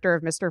the character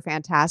of Mr.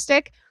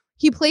 Fantastic.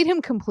 He played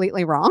him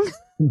completely wrong.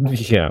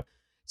 Yeah.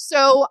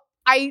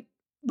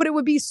 But it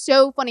would be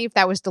so funny if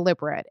that was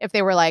deliberate. If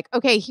they were like,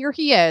 okay, here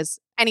he is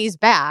and he's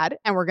bad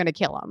and we're going to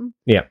kill him.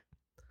 Yeah.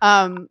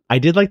 I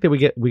did like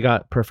that we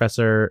got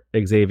Professor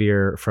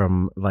Xavier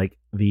from like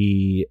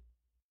the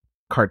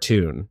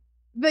cartoon.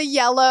 The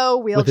yellow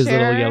wheelchair. With his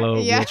little yellow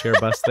wheelchair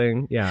bus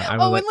thing. Yeah. I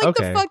was and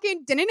the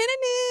fucking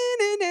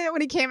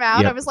when he came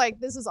out, I was like,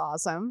 this is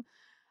awesome.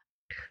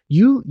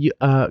 You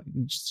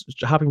just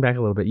hopping back a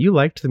little bit, you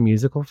liked the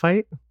musical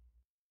fight?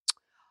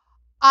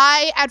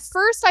 At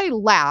first I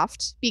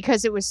laughed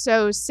because it was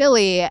so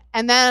silly,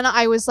 and then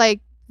I was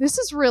like, this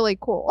is really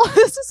cool.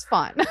 This is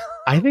fun.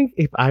 I think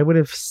if I would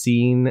have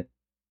seen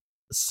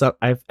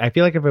I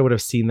feel like if I would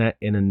have seen that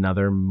in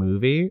another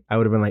movie, I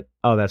would have been like,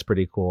 oh, that's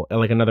pretty cool.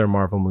 Like another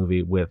Marvel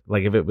movie with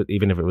like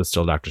even if it was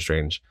still Doctor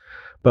Strange.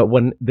 But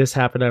when this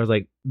happened, I was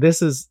like,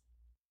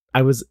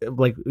 I was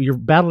like, you're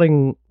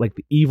battling like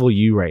the evil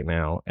you right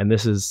now, and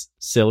this is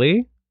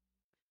silly.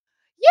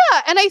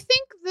 Yeah, and I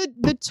think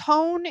the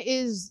tone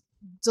is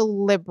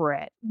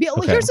deliberate.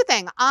 Okay. Here's the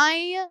thing.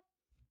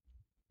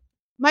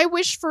 My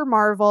wish for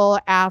Marvel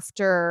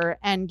after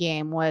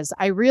Endgame was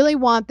I really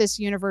want this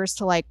universe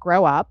to like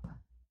grow up,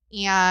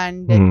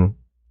 and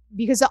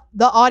because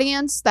the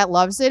audience that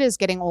loves it is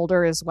getting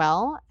older as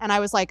well. And I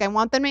was like, I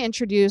want them to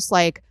introduce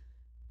like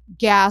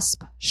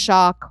gasp,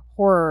 shock,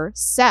 horror,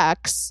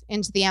 sex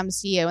into the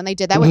MCU. And they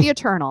did that with the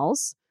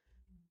Eternals.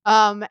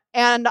 And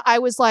I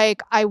was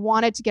like, I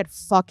want it to get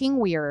fucking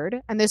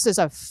weird. And this is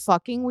a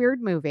fucking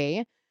weird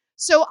movie.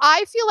 So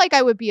I feel like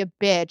I would be a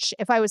bitch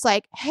if I was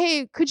like,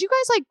 hey, could you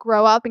guys like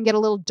grow up and get a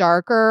little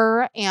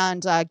darker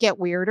and get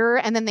weirder?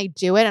 And then they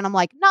do it. And I'm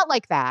like, not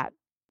like that.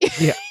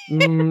 Yeah,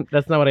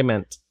 that's not what I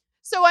meant.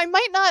 So I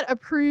might not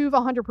approve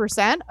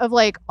 100% of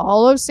like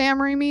all of Sam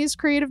Raimi's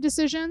creative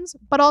decisions,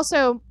 but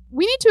also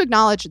we need to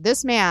acknowledge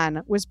this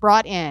man was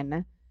brought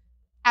in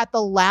at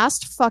the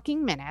last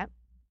fucking minute.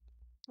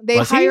 They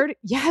hired,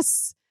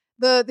 yes,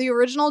 the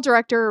original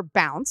director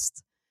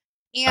bounced.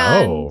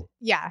 And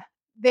yeah,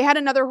 they had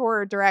another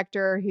horror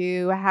director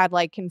who had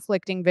like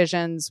conflicting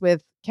visions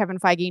with Kevin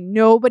Feige.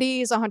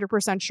 Nobody's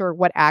 100% sure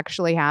what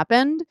actually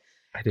happened.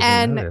 I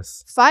didn't know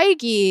this.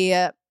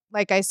 Feige,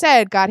 like I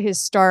said, got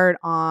his start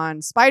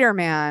on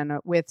Spider-Man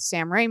with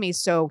Sam Raimi.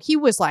 So he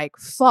was like,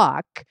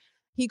 fuck.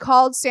 He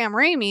called Sam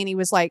Raimi and he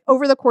was like,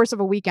 over the course of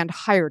a weekend,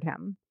 hired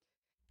him.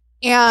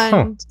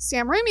 And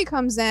Sam Raimi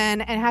comes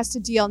in and has to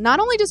deal, not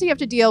only does he have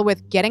to deal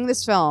with getting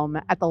this film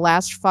at the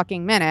last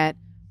fucking minute,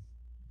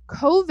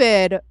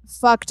 COVID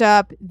fucked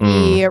up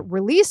the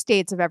release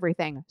dates of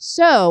everything.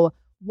 So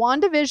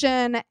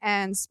WandaVision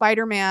and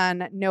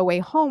Spider-Man No Way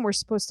Home were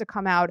supposed to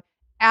come out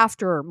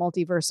after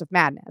Multiverse of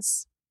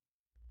Madness.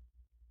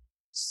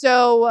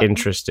 So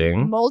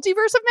interesting.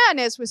 Multiverse of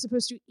Madness was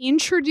supposed to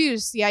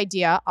introduce the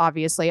idea,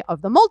 obviously,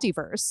 of the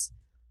multiverse.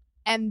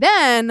 And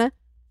then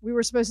we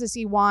were supposed to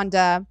see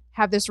Wanda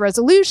have this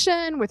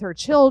resolution with her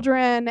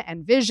children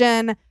and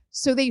Vision.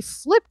 So they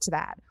flipped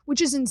that,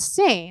 which is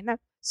insane.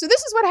 So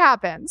this is what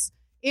happens.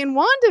 In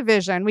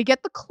WandaVision, we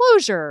get the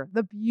closure,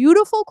 the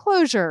beautiful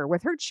closure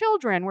with her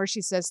children where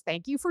she says,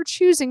 "Thank you for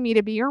choosing me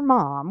to be your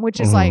mom," which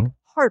is like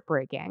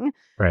heartbreaking.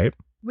 Right.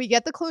 We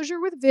get the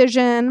closure with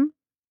Vision.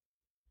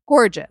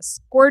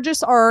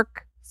 Gorgeous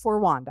arc for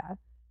Wanda.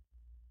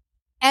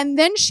 And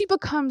then she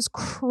becomes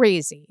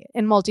crazy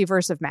in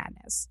Multiverse of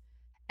Madness.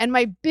 And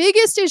my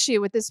biggest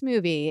issue with this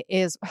movie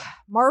is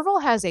Marvel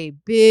has a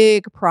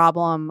big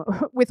problem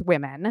with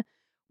women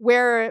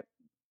where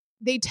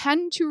they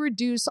tend to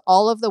reduce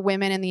all of the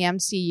women in the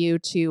MCU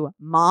to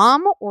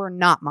mom or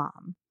not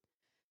mom.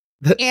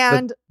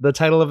 The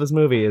title of this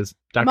movie is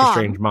Doctor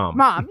Strange Mom.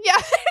 Mom.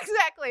 Yeah,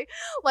 exactly.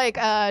 Like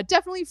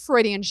definitely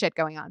Freudian shit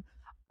going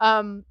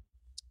on.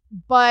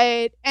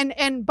 But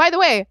and by the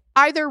way,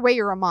 either way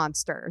you're a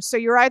monster. So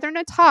you're either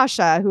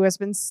Natasha, who has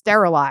been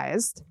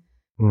sterilized,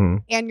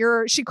 and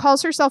she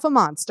calls herself a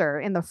monster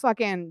in the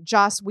fucking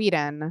Joss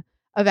Whedon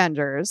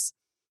Avengers,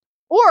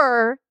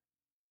 or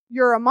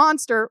you're a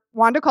monster.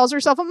 Wanda calls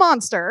herself a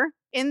monster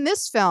in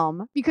this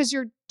film because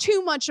you're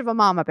too much of a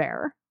mama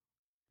bear.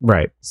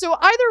 Right. So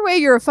either way,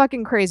 you're a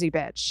fucking crazy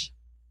bitch.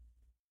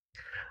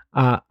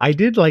 I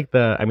did like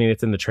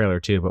it's in the trailer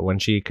too, but when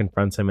she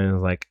confronts him and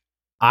is like,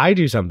 "I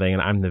do something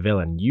and I'm the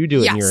villain. You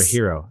do it and you're a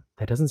hero."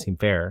 That doesn't seem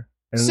fair.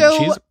 And so,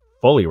 she's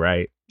fully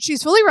right.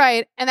 She's fully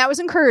right. And that was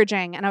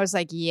encouraging. And I was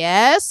like,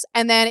 yes.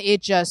 And then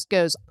it just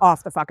goes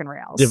off the fucking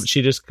rails.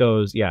 She just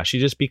goes, she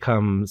just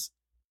becomes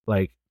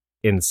like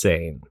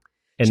insane.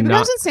 And she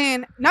becomes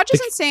insane. Not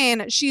just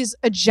insane. She's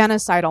a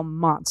genocidal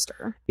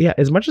monster. Yeah.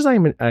 As much as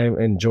I'm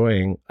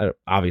enjoying,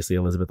 obviously,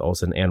 Elizabeth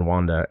Olsen and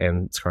Wanda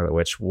and Scarlet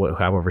Witch,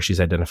 however she's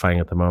identifying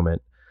at the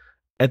moment.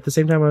 At the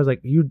same time, I was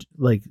like, you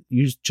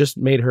just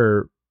made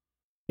her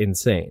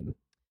insane.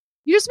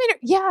 You just made her,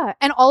 yeah.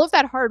 And all of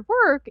that hard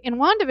work in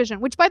WandaVision,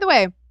 which, by the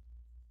way,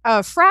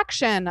 a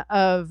fraction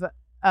of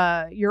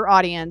your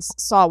audience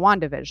saw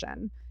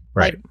WandaVision.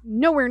 Right. Like,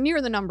 nowhere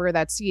near the number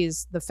that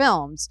sees the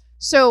films.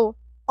 So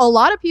a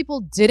lot of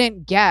people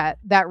didn't get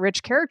that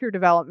rich character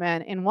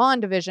development in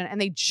WandaVision, and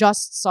they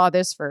just saw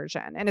this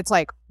version. And it's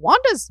like,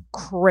 Wanda's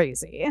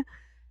crazy.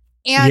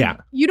 And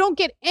you don't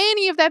get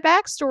any of that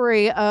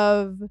backstory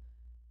of...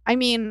 I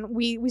mean,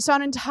 we saw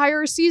an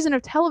entire season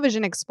of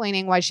television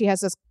explaining why she has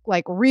this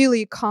like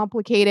really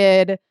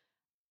complicated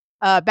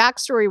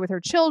backstory with her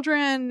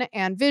children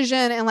and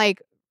Vision, and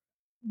like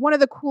one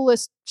of the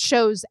coolest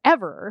shows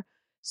ever.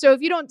 So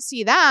if you don't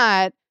see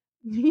that,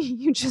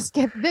 you just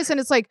get this. And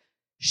it's like,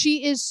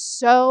 she is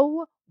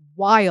so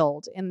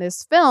wild in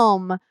this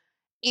film.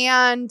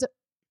 And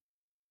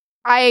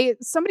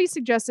somebody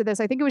suggested this.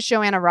 I think it was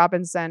Joanna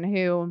Robinson,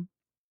 who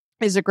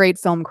is a great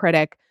film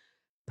critic.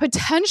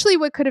 Potentially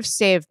what could have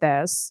saved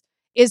this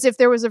is if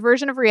there was a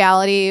version of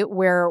reality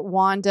where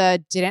Wanda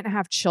didn't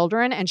have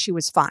children and she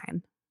was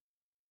fine.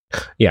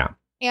 Yeah.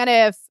 And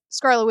if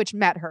Scarlet Witch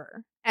met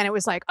her and it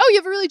was like, "Oh, you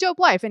have a really dope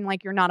life and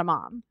like you're not a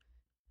mom."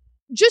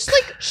 Just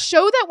like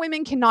show that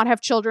women cannot have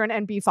children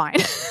and be fine.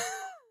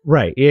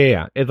 Right.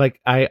 Yeah. It like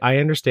I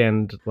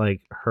understand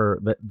like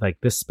like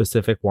this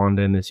specific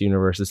Wanda in this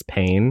universe is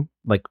pain.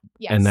 Like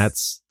and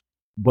that's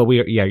what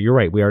you're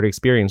right. We already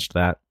experienced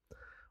that.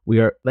 We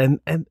are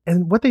and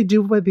what they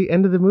do by the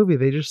end of the movie,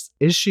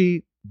 is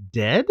she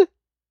dead?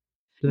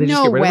 Do they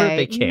just get rid of her?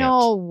 They can't.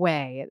 No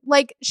way.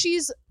 Like,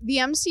 she's the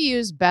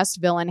MCU's best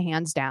villain,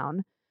 hands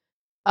down.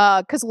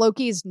 Because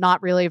Loki's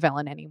not really a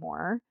villain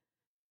anymore.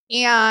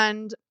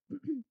 And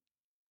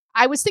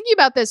I was thinking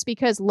about this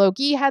because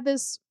Loki had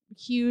this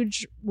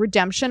huge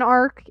redemption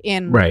arc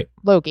in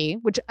Loki,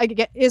 which I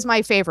get is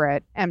my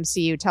favorite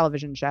MCU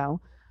television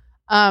show.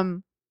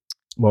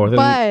 More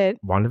than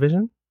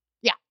WandaVision?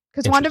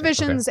 Because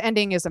WandaVision's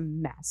ending is a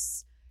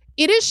mess.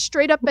 It is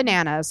straight up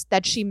bananas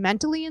that she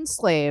mentally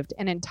enslaved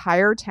an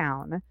entire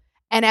town.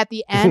 And at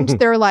the end,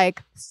 they're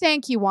like,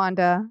 "Thank you,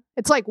 Wanda."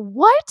 It's like,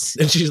 what?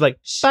 And she's like,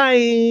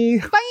 "Bye.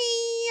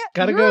 Bye.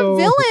 Gotta go.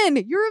 You're a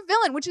villain. You're a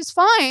villain," which is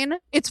fine.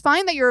 It's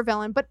fine that you're a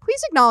villain. But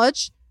please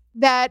acknowledge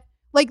that,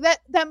 like,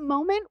 that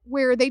moment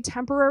where they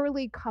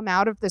temporarily come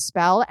out of the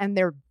spell and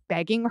they're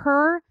begging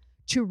her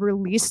to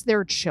release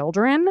their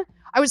children.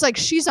 I was like,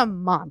 she's a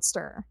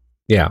monster.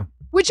 Yeah.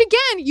 Which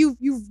again,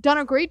 you've done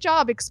a great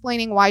job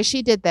explaining why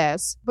she did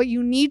this, but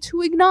you need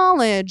to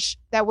acknowledge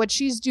that what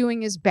she's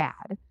doing is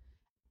bad.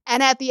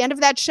 And at the end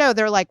of that show,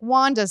 they're like,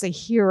 "Wanda's a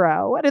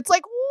hero," and it's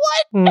like,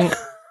 what?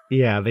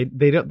 Yeah,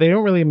 they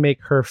don't really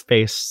make her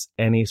face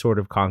any sort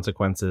of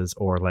consequences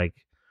or like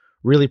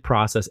really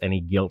process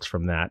any guilt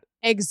from that.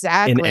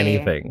 Exactly. In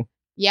anything.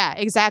 Yeah,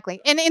 exactly.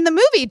 And in the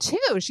movie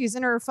too, she's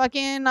in her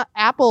fucking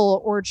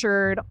apple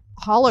orchard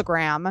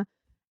hologram.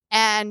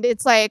 And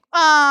it's like,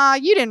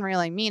 you didn't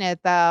really mean it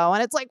though.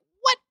 And it's like,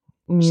 what?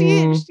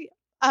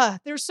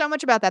 There's so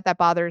much about that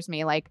bothers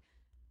me. Like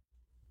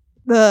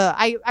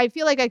I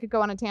feel like I could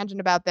go on a tangent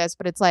about this,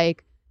 but it's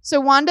like, so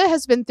Wanda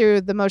has been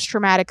through the most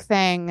traumatic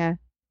thing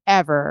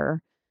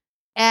ever.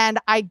 And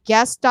I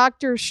guess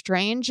Doctor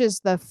Strange is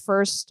the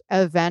first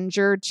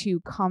Avenger to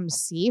come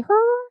see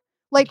her.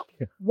 Like,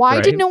 why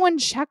did no one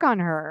check on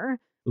her?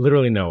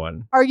 Literally no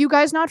one. Are you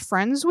guys not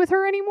friends with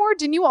her anymore?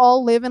 Didn't you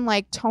all live in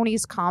like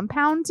Tony's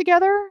compound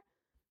together?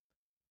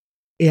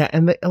 Yeah,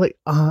 and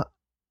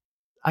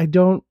I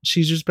don't.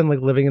 She's just been like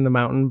living in the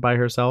mountain by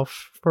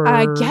herself for,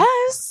 I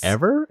guess,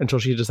 ever, until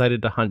she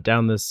decided to hunt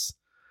down this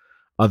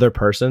other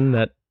person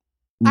that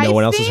no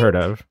one else has heard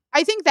of.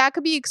 I think that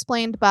could be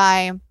explained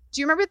by. Do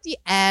you remember at the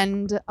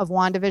end of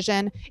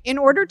WandaVision, in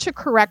order to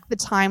correct the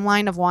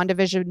timeline of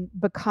WandaVision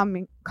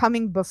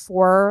coming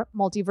before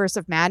Multiverse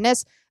of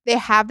Madness, they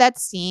have that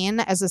scene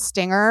as a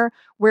stinger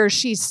where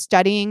she's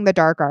studying the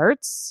dark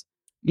arts.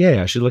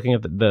 Yeah, she's looking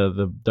at the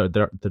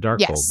dark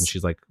yes. bulb, and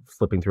she's like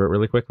flipping through it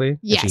really quickly.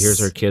 Yes. And she hears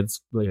her kids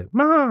like,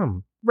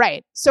 "Mom."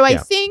 Right. So I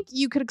think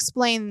you could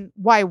explain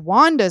why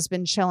Wanda's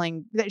been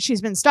chilling, that she's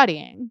been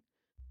studying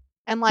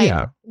and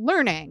like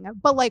learning,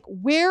 but like,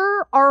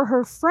 where are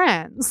her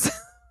friends?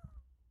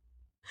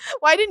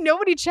 Why didn't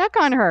nobody check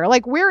on her?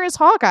 Like, where is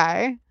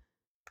Hawkeye?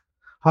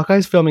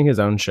 Hawkeye's filming his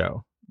own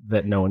show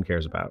that no one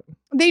cares about.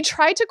 They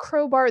tried to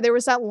crowbar. There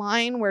was that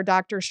line where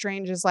Doctor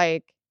Strange is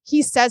like,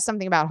 he says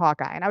something about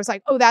Hawkeye. And I was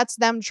like, oh, that's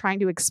them trying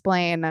to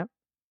explain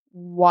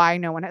why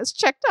no one has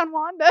checked on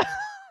Wanda.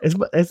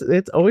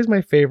 It's always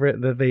my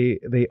favorite that they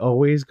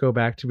always go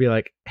back to be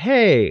like,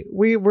 hey,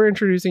 we're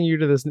introducing you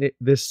to the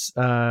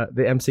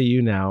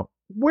MCU now.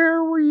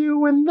 Where were you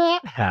when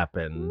that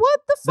happened? What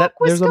the fuck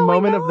was there's going on? There's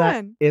a moment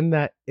of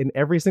that in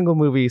every single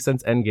movie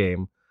since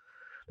Endgame.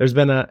 There's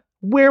been a,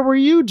 where were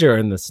you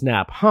during the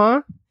snap,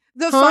 huh?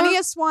 The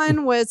funniest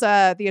one was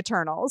the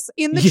Eternals.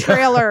 In the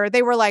trailer,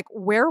 they were like,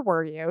 where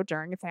were you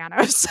during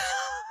Thanos?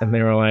 And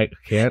they were like,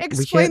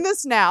 explain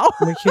this now.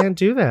 We can't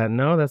do that.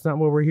 No, that's not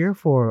what we're here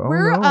for.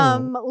 We're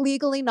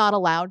legally not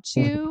allowed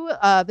to.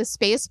 The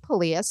space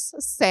police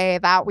say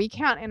that we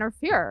can't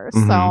interfere.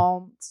 Mm-hmm.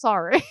 So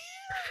sorry.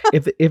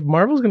 If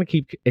Marvel's going to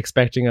keep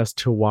expecting us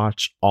to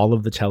watch all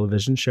of the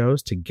television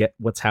shows to get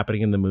what's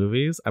happening in the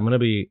movies, I'm going to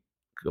be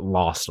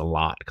lost a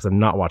lot because I'm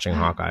not watching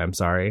Hawkeye. I'm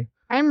sorry.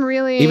 I'm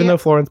really, even though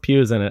Florence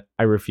Pugh is in it,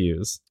 I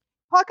refuse.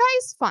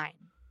 Hawkeye's fine.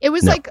 It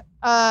was like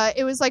a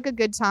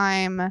good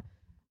time.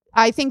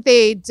 I think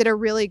they did a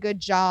really good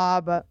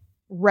job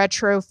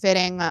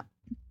retrofitting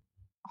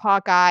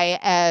Hawkeye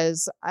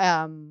as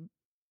a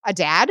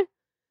dad,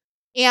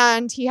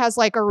 and he has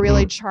like a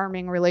really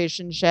charming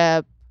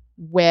relationship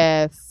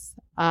with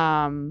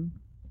Kate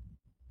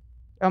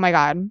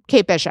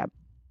Bishop.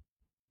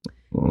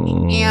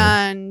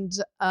 And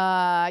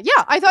I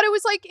thought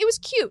it was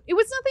cute. It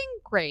was nothing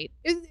great.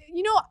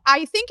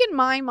 I think in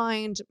my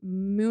mind,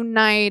 Moon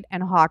Knight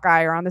and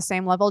Hawkeye are on the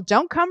same level.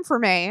 Don't come for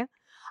me.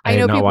 I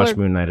know people watch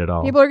Moon Knight at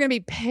all. People are going to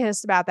be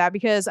pissed about that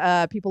because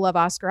people love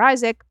Oscar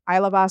Isaac. I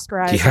love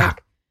Oscar Isaac. Yeah.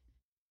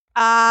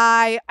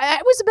 I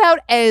was about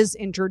as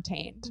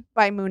entertained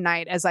by Moon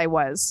Knight as I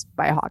was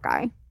by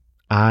Hawkeye.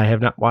 I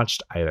have not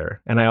watched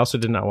either. And I also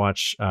did not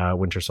watch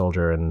Winter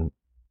Soldier and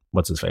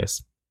what's his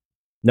face.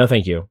 No,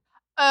 thank you.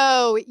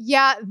 Oh,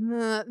 yeah.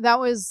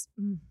 Those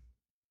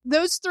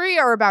three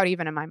are about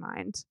even in my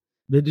mind.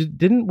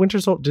 Didn't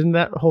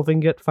that whole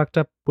thing get fucked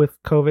up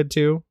with COVID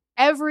too?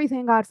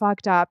 Everything got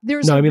fucked up. There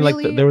was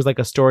like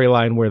a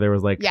storyline where there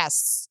was like,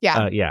 yes.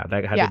 Yeah.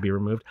 That had to be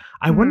removed.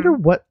 I wonder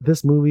what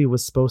this movie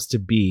was supposed to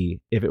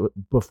be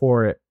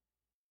before it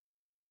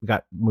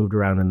got moved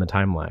around in the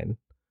timeline.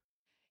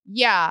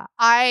 Yeah,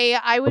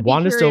 I would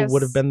Wanda be curious. Still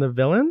would have been the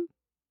villain?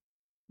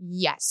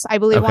 Yes, I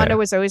believe Wanda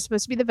was always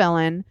supposed to be the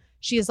villain.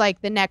 She's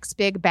like the next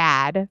big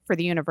bad for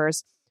the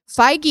universe.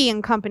 Feige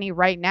and company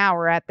right now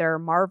are at their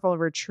Marvel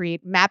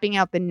retreat mapping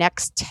out the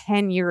next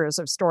 10 years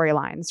of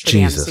storylines for the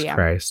MCU. Jesus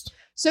Christ.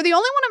 So the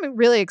only one I'm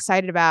really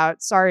excited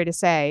about, sorry to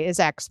say, is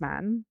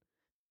X-Men.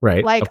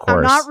 Right, like, of course.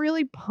 I'm not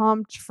really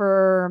pumped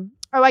for...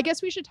 Oh, I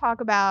guess we should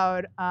talk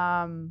about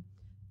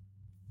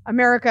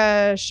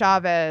America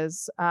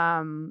Chavez.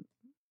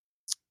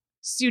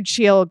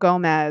 Suchil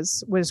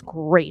Gomez was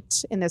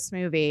great in this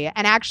movie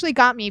and actually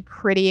got me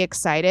pretty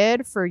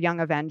excited for Young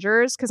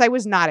Avengers because I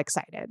was not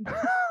excited.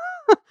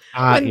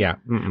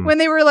 When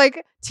they were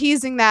like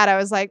teasing that, I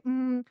was like,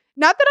 not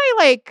that I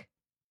like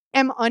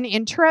am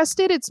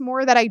uninterested. It's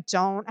more that I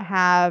don't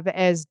have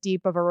as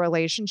deep of a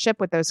relationship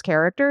with those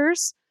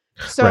characters.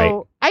 So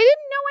I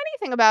didn't know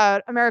anything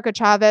about America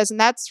Chavez, and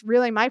that's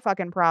really my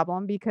fucking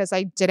problem because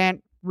I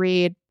didn't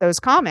read those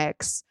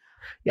comics.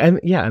 And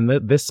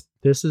this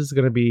this is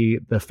going to be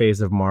the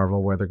phase of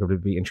Marvel where they're going to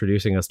be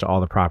introducing us to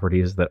all the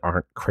properties that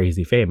aren't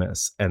crazy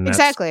famous. And that's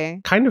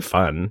exactly kind of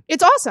fun.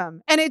 It's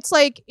awesome. And it's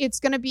like, it's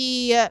going to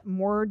be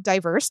more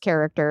diverse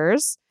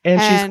characters.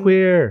 And she's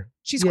queer.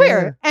 She's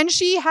queer. And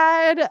she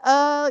had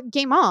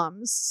gay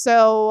moms.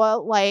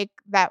 So like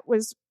that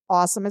was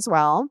awesome as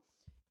well.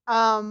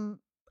 I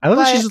love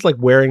that she's just like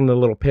wearing the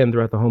little pin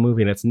throughout the whole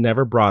movie and it's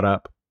never brought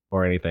up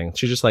or anything.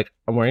 She's just like,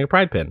 I'm wearing a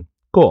pride pin.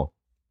 Cool.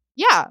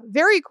 Yeah,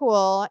 very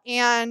cool.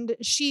 And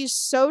she's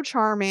so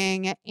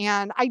charming.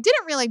 And I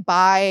didn't really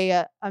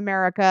buy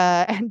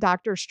America and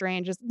Doctor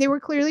Strange. They were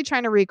clearly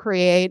trying to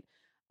recreate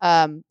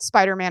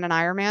Spider-Man and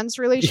Iron Man's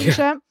relationship.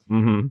 Yeah.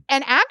 Mm-hmm.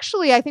 And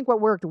actually, I think what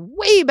worked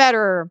way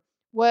better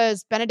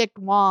was Benedict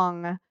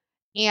Wong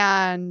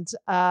and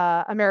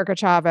America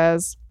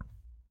Chavez.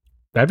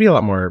 That'd be a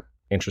lot more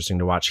interesting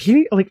to watch.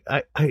 He like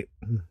I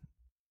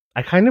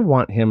kind of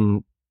want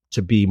him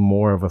to be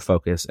more of a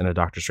focus in a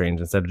Doctor Strange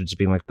instead of just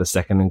being like the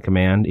second in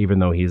command, even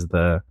though he's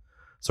the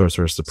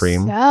Sorcerer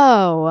Supreme.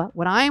 So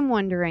what I'm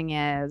wondering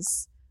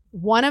is,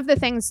 one of the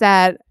things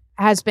that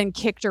has been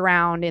kicked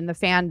around in the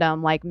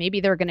fandom, like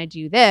maybe they're going to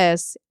do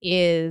this,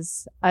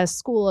 is a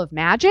school of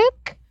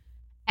magic.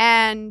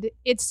 And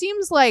it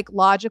seems like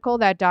logical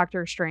that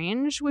Doctor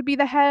Strange would be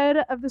the head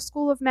of the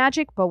school of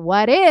magic, but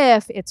what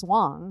if it's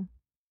Wong?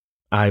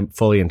 I'm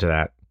fully into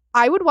that.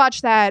 I would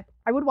watch that.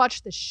 I would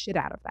watch the shit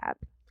out of that.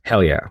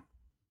 Hell yeah.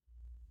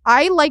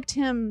 I liked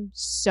him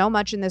so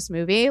much in this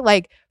movie.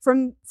 Like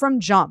from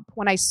jump,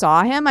 when I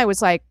saw him, I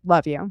was like,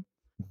 love you.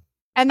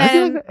 And then I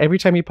feel like every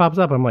time he pops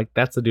up, I'm like,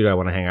 that's the dude I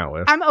want to hang out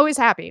with. I'm always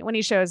happy when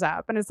he shows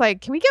up. And it's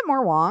like, can we get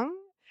more Wong?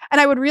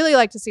 And I would really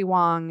like to see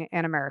Wong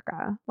and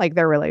America, like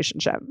their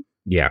relationship.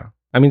 Yeah.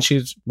 I mean,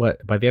 she's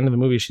what? By the end of the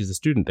movie, she's a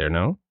student there,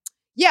 no?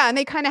 Yeah. And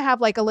they kind of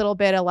have like a little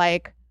bit of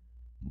like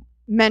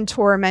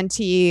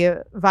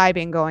mentor-mentee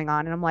vibing going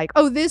on. And I'm like,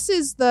 oh, this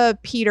is the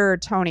Peter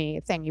Tony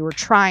thing you were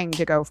trying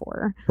to go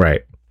for.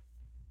 Right.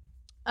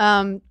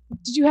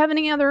 Did you have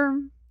any other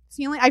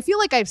feeling? I feel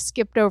like I've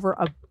skipped over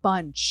a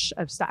bunch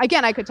of stuff.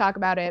 Again, I could talk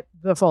about it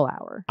the full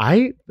hour.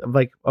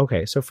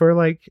 Okay, so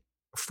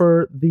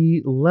for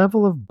the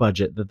level of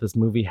budget that this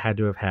movie had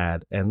to have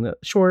had, and the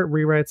short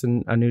rewrites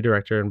and a new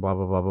director and blah,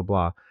 blah, blah, blah,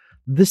 blah,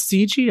 the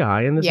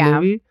CGI in this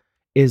movie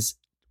is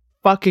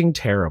fucking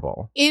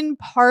terrible. In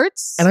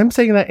parts. And I'm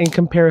saying that in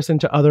comparison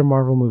to other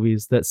Marvel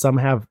movies that some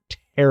have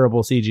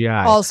terrible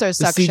CGI. Also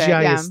suck shit,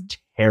 CGI is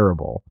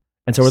terrible.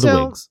 And so are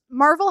the wigs.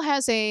 Marvel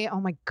has oh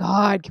my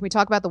God, can we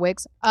talk about the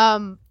wigs?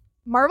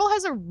 Marvel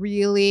has a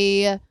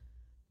really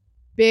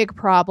big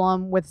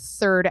problem with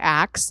third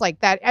acts like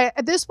that.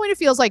 At this point, it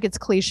feels like it's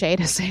cliche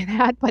to say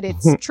that, but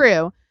it's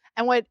true.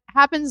 And what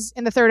happens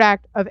in the third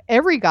act of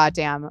every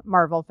goddamn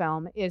Marvel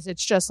film is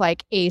it's just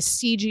like a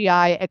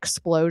CGI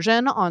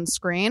explosion on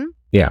screen.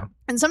 Yeah.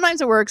 And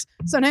sometimes it works.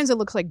 Sometimes it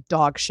looks like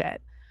dog shit.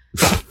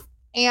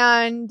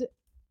 And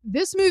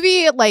this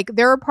movie, like,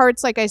 there are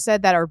parts, like I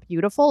said, that are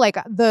beautiful. Like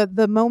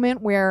the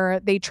moment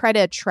where they try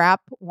to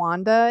trap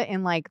Wanda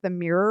in like the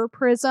mirror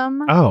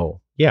prism.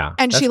 Oh, yeah.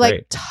 And she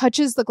like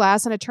touches the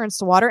glass and it turns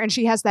to water. And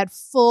she has that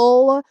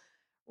full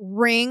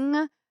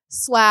Ring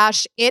 /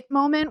 It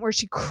moment where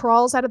she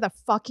crawls out of the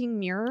fucking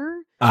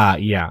mirror.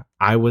 Yeah.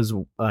 I was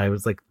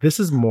like, this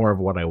is more of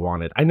what I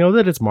wanted. I know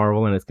that it's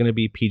Marvel and it's going to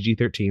be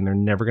PG-13. They're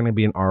never going to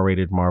be an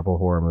R-rated Marvel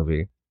horror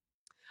movie.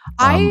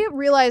 I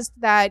realized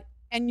that,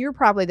 and you're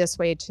probably this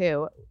way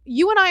too.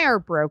 You and I are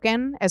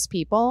broken as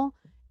people,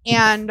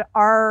 and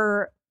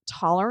our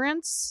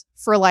tolerance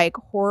for like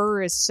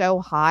horror is so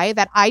high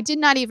that I did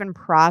not even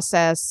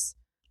process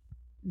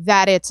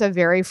that it's a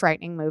very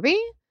frightening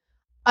movie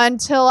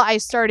until I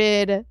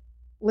started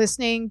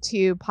listening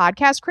to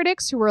podcast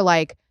critics who were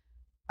like,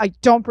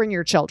 don't bring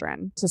your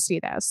children to see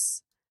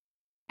this.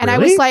 And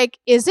really? I was like,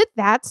 is it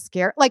that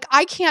scary? Like,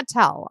 I can't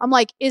tell. I'm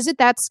like, is it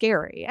that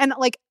scary? And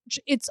like,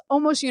 it's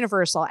almost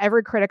universal.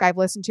 Every critic I've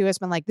listened to has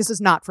been like, this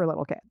is not for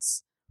little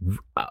kids.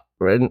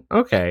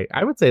 Okay.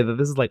 I would say that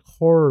this is like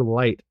horror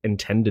light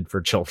intended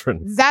for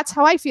children. That's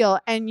how I feel.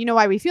 And you know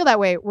why we feel that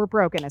way? We're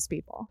broken as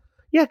people.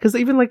 Yeah, because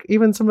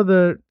even some of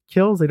the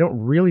kills, they don't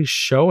really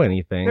show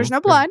anything. There's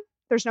no blood.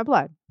 There's no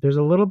blood. There's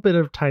a little bit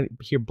of tiny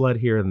blood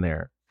here and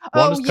there.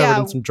 Wanda's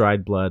covered in some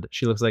dried blood.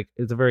 She looks like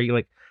it's a very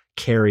like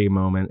Carrie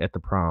moment at the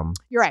prom.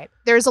 You're right.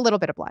 There's a little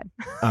bit of blood.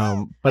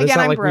 But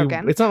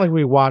again, it's not like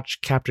we watch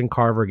Captain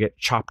Carver get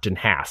chopped in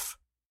half.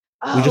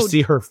 We just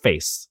see her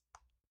face.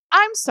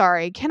 I'm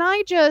sorry. Can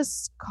I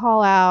just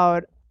call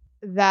out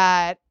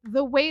that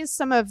the way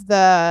some of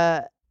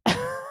the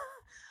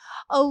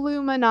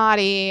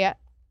Illuminati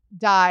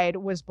died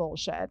was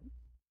bullshit.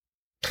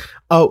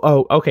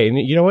 Oh, okay.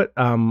 You know what?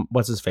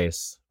 What's his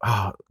face?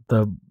 Oh,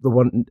 the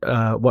one.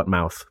 What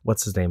mouth?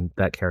 What's his name?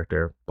 That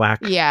character,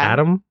 Black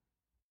Adam.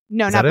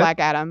 No, not Black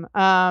Adam.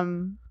 I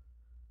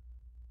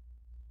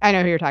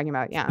know who you're talking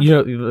about. Yeah. You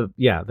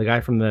know, the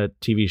guy from the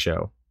TV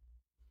show.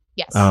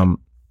 Yes. Oh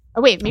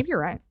wait, maybe you're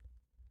right.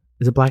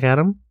 Is it Black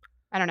Adam?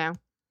 I don't know.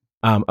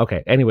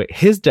 Okay. Anyway,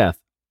 his death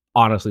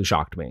honestly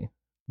shocked me,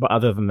 but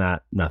other than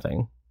that,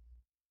 nothing.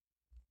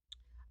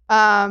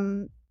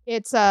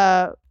 It's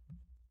a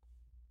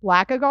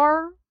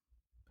Blackagar.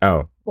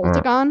 Oh.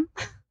 Boltagon.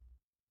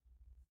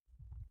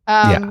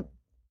 Yeah.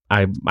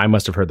 I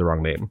must have heard the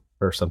wrong name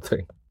or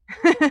something.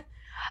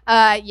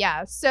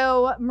 Yeah.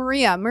 So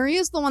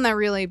Maria's the one that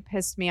really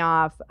pissed me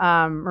off.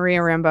 Maria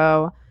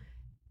Rambeau.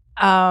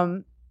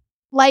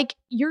 Like,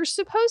 you're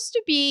supposed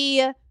to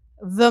be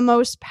the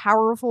most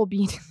powerful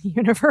being in the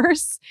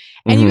universe,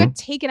 and you get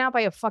taken out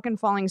by a fucking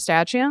falling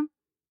statue.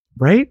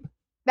 Right?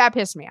 That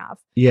pissed me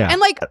off. Yeah.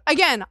 And like,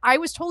 again, I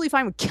was totally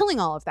fine with killing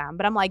all of them,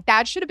 but I'm like,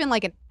 that should have been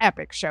like an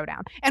epic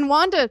showdown. And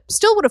Wanda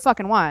still would have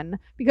fucking won,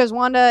 because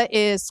Wanda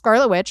is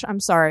Scarlet Witch, I'm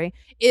sorry,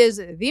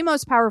 is the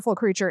most powerful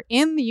creature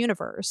in the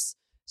universe.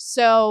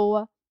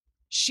 So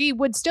she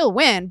would still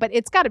win, but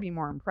it's got to be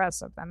more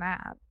impressive than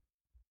that.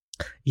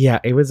 Yeah,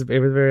 it was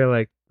very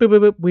like, boop,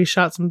 boop, boop. We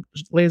shot some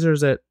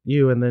lasers at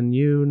you, and then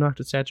you knocked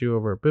a statue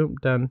over. Boom,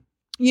 done.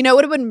 You know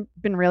what would have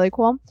been really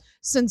cool?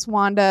 Since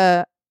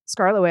Wanda,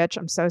 Scarlet Witch,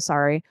 I'm so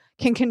sorry,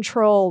 can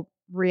control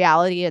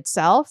reality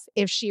itself,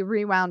 if she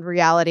rewound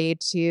reality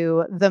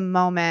to the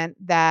moment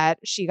that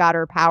she got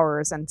her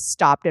powers and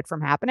stopped it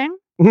from happening,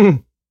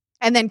 and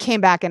then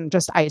came back and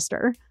just iced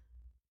her.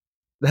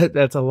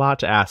 That's a lot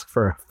to ask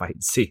for a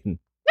fight scene.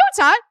 No, it's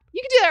not.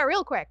 You can do that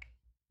real quick.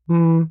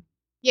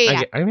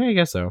 Yeah. I mean, I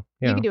guess so.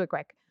 Yeah. You can do it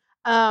quick.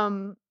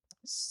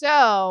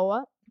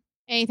 So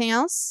anything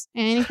else?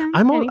 Anything?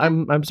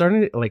 I'm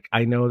starting to, like,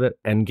 I know that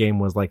Endgame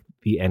was like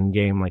the end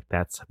game, like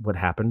that's what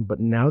happened. But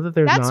now that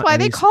that's why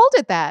they called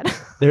it that.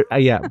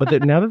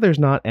 Now that there's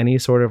not any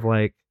sort of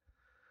like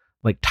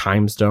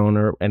time stone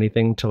or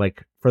anything to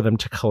like for them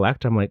to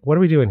collect, I'm like, what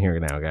are we doing here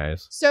now,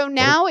 guys? So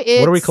now what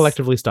are we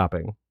collectively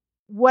stopping?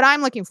 What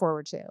I'm looking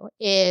forward to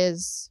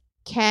is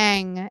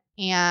Kang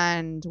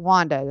and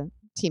Wanda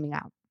teaming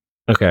out.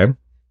 Okay.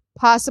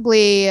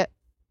 Possibly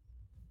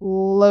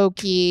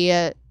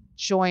Loki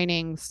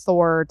joining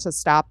Thor to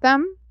stop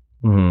them.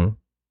 Mm-hmm.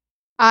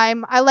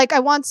 I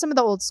want some of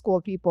the old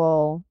school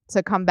people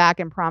to come back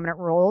in prominent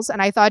roles,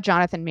 and I thought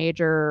Jonathan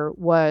Major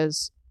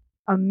was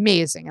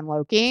amazing in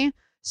Loki,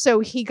 so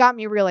he got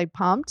me really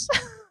pumped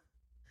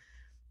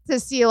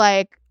to see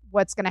like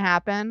what's going to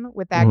happen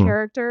with that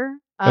character.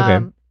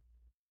 Okay.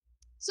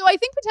 So I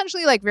think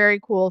potentially like very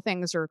cool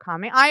things are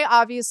coming.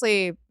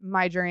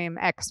 My dream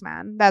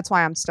X-Men. That's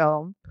why I'm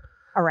still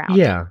around.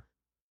 Yeah.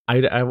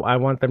 I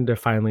want them to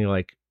finally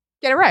like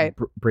get it right.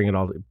 Bring it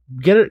all.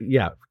 Get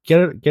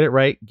it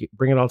right.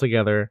 Bring it all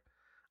together.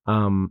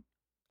 I'm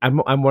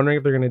wondering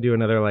if they're going to do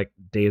another like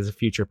Days of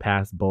Future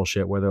Past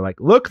bullshit where they're like,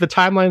 look, the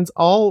timelines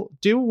all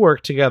do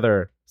work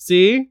together.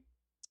 See?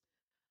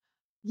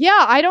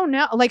 Yeah, I don't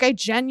know. Like, I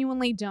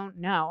genuinely don't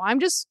know. I'm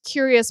just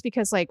curious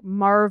because like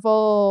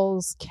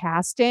Marvel's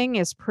casting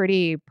is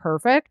pretty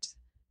perfect.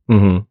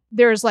 Mm-hmm.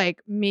 There's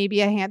like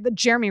maybe a hand. The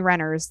Jeremy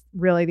Renner is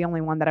really the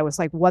only one that I was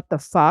like, what the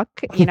fuck,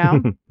 you know?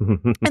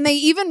 And they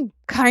even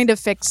kind of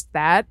fixed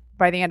that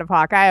by the end of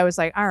Hawkeye. I was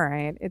like, all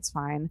right, it's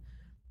fine.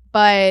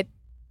 But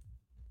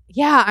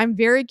yeah, I'm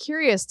very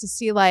curious to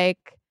see like,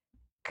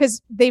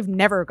 because they've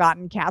never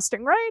gotten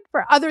casting right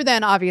for other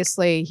than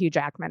obviously Hugh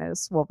Jackman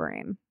as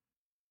Wolverine.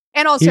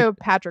 And also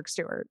Patrick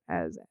Stewart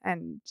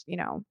and you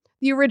know,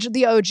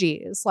 the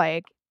OGs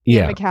like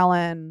Ian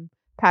McKellen,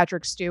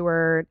 Patrick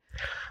Stewart.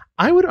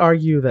 I would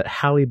argue that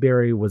Halle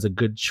Berry was a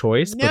good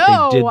choice, but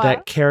they did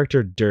that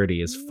character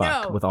dirty as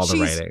fuck with all the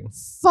writing.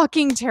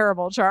 Fucking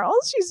terrible,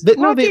 Charles. She's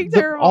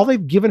terrible. All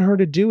they've given her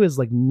to do is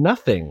like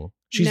nothing.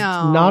 She's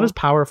not as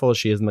powerful as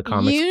she is in the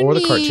comics or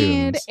the cartoons. You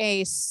need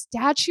a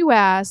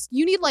statuesque.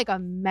 You need like a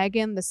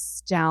Megan Thee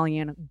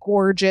Stallion,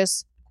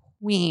 gorgeous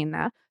queen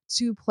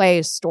to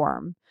play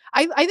Storm.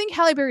 I think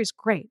Halle Berry's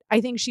great.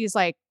 I think she's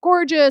like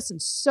gorgeous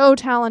and so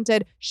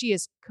talented. She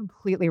is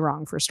completely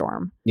wrong for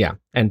Storm. Yeah.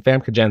 And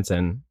Famke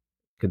Janssen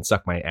can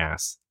suck my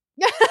ass.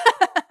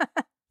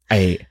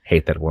 I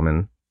hate that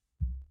woman.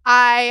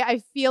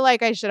 I feel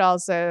like I should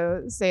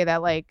also say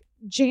that like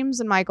James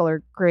and Michael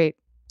are great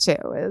too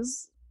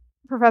as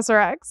Professor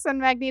X and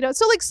Magneto.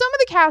 So like some of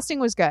the casting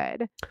was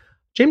good.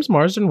 James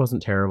Marsden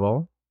wasn't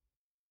terrible.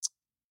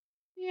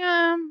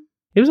 Yeah.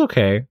 He was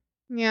okay.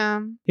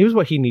 Yeah. He was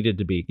what he needed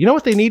to be. You know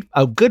what they need?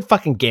 A good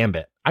fucking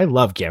Gambit. I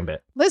love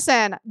Gambit.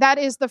 Listen, that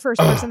is the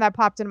first person that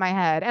popped in my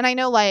head. And I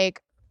know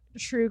like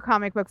true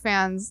comic book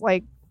fans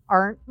like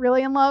aren't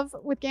really in love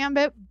with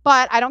Gambit,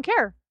 but I don't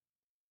care.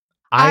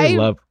 I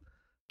love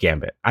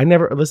Gambit. I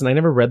never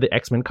read the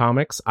X-Men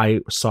comics.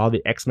 I saw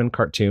the X-Men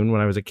cartoon when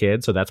I was a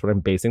kid, so that's what I'm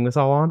basing this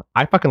all on.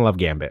 I fucking love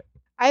Gambit.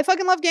 I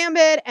fucking love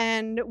Gambit,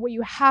 and what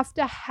you have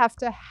to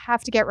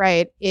get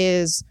right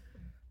is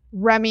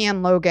Remy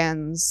and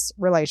Logan's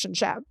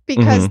relationship,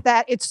 because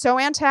that it's so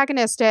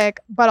antagonistic,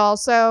 but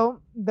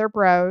also they're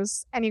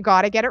bros, and you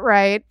got to get it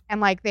right,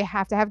 and like they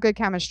have to have good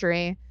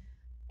chemistry,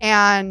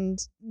 and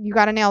you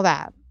got to nail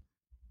that.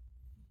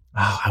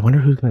 Oh, I wonder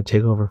who's going to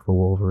take over for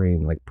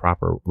Wolverine, like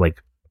proper,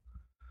 like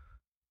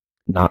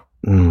not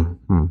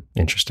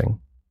interesting.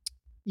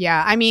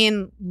 Yeah, I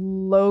mean,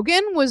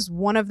 Logan was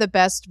one of the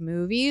best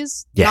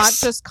movies, not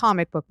just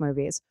comic book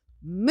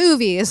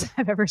movies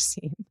I've ever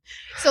seen.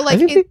 So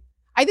like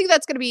I think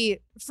that's going to be,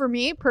 for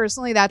me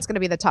personally, that's going to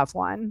be the tough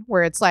one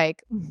where it's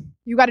like,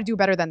 you got to do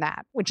better than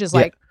that, which is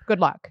like, good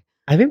luck.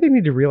 I think they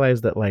need to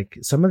realize that like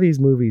some of these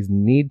movies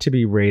need to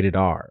be rated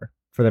R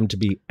for them to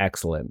be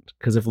excellent.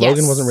 Because if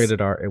Logan wasn't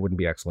rated R, it wouldn't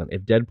be excellent.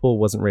 If Deadpool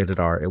wasn't rated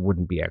R, it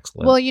wouldn't be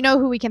excellent. Well, you know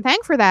who we can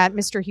thank for that?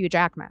 Mr. Hugh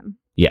Jackman.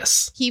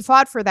 Yes. He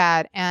fought for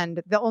that.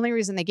 And the only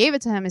reason they gave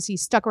it to him is he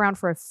stuck around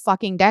for a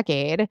fucking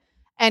decade.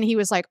 And he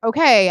was like,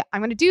 okay,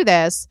 I'm going to do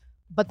this.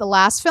 But the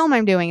last film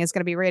I'm doing is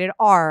going to be rated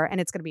R,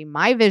 and it's going to be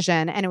my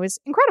vision. And it was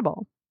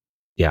incredible.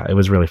 Yeah, it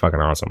was really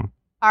fucking awesome.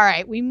 All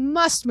right, we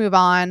must move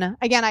on.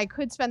 Again, I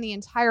could spend the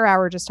entire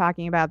hour just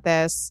talking about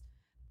this.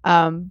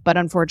 But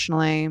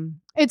unfortunately,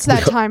 it's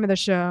that time of the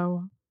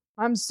show.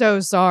 I'm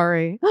so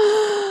sorry.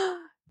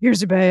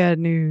 Here's your bad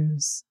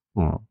news.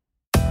 Oh.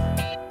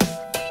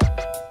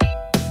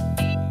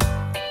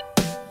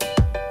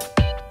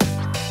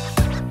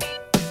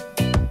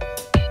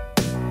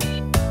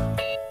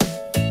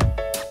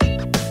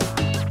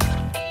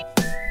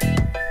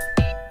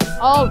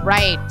 All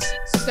right,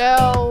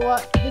 so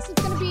this is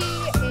going to be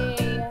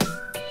a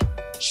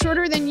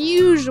shorter than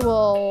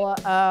usual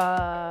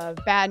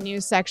bad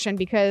news section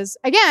because,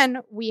 again,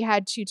 we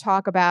had to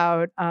talk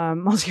about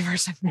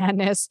Multiverse of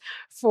Madness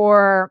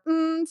for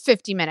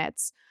 50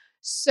 minutes.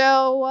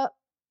 So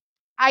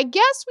I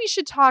guess we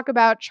should talk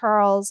about,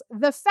 Charles,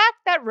 the fact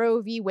that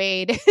Roe v.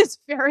 Wade is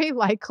very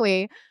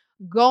likely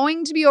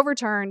going to be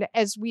overturned,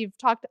 as we've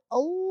talked a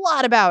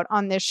lot about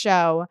on this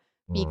show.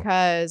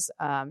 Because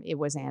it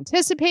was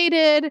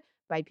anticipated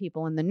by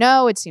people in the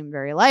know. It seemed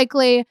very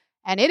likely.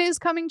 And it is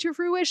coming to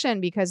fruition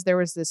because there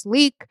was this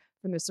leak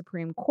from the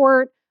Supreme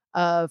Court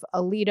of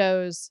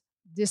Alito's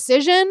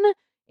decision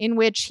in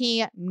which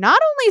he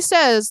not only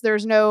says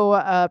there's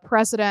no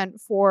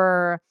precedent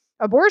for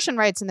abortion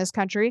rights in this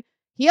country,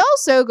 he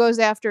also goes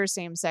after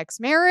same-sex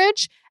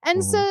marriage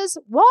and says,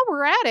 while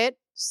we're at it,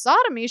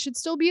 sodomy should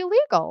still be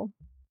illegal.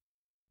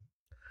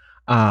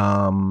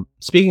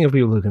 Speaking of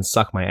people who can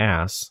suck my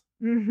ass,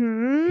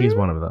 he's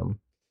one of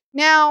them.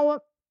 Now,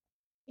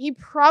 he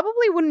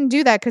probably wouldn't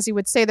do that because he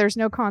would say there's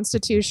no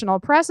constitutional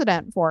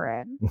precedent for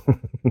it.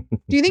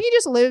 Do you think he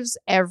just lives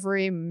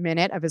every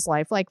minute of his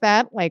life like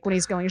that? Like when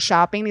he's going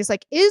shopping, he's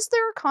like, is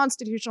there a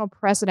constitutional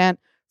precedent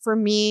for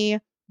me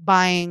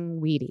buying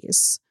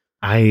Wheaties?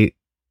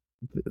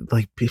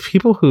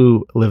 People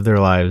who live their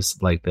lives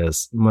like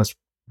this must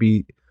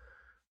be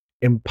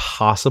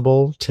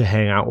impossible to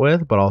hang out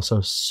with, but also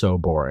so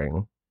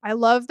boring. I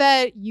love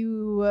that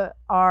you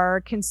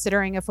are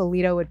considering if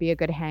Alito would be a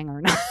good hang or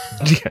not.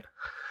 Yeah.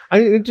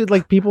 I just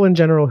like people in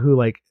general who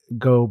like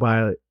go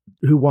by,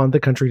 who want the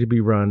country to be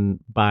run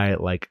by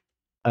like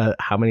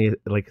how many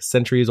like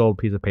centuries old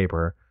piece of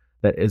paper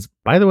that is,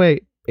 by the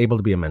way, able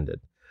to be amended.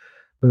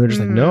 But they're just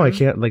like, no, I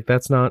can't. Like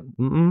that's not.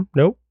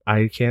 Nope,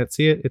 I can't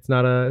see it. It's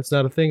not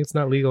a thing. It's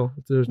not legal.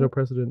 There's no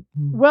precedent.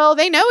 Well,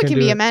 they know it can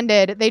be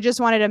amended. They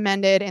just want it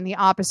amended in the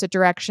opposite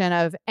direction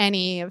of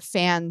any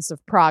fans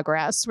of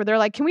progress, where they're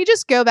like, can we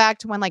just go back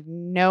to when like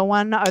no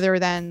one other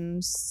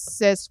than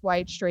cis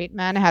white straight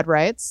men had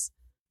rights?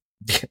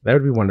 That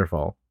would be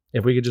wonderful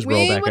if we could just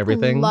roll back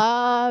everything.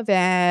 Love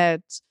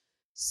it.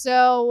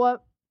 So,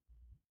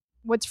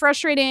 what's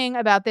frustrating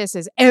about this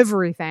is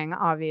everything,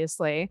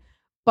 obviously,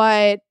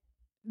 but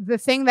the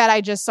thing that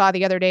I just saw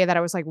the other day that I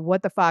was like,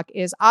 what the fuck,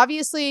 is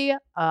obviously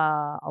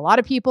a lot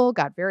of people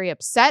got very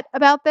upset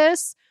about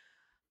this.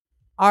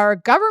 Our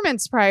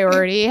government's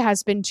priority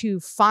has been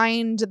to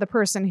find the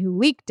person who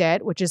leaked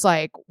it, which is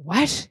like,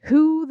 what?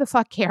 Who the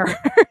fuck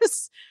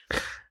cares?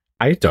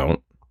 I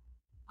don't.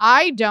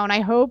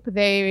 I hope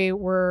they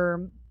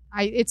were.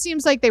 It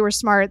seems like they were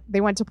smart. They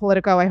went to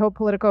Politico. I hope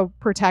Politico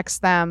protects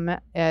them.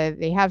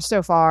 They have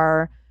so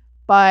far.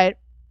 But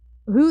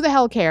who the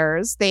hell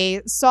cares?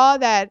 They saw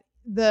that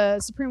the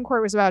Supreme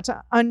Court was about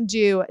to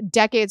undo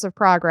decades of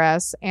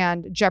progress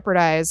and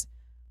jeopardize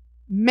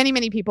many,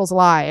 many people's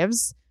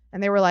lives.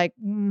 And they were like,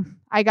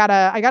 I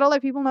gotta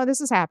let people know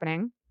this is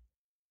happening.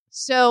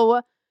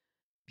 So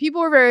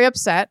people were very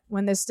upset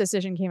when this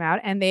decision came out,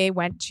 and they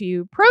went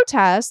to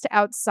protest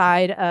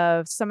outside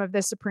of some of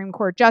the Supreme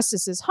Court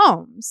justices'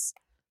 homes.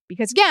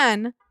 Because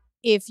again,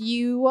 if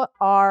you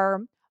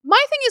are,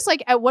 my thing is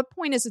like, at what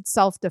point is it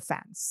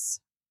self-defense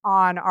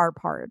on our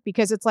part?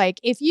 Because it's like,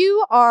 if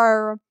you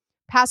are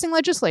passing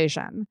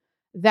legislation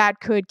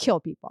that could kill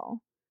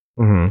people,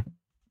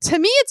 to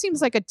me, it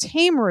seems like a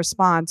tame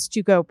response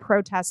to go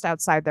protest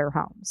outside their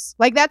homes.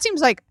 Like that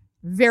seems like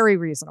very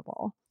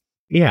reasonable.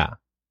 Yeah.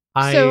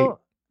 So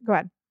go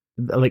ahead.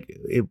 Like,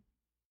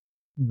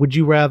 would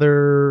you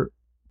rather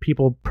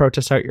people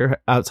protest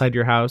outside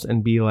your house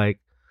and be like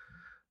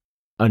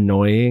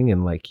annoying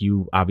and like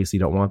you obviously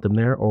don't want them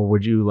there, or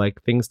would you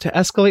like things to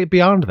escalate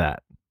beyond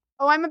that?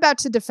 Oh, I'm about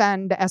to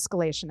defend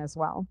escalation as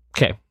well.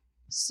 Okay.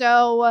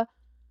 So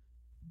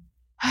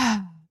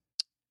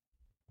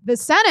the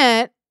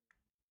Senate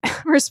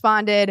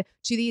responded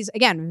to these,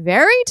 again,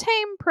 very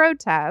tame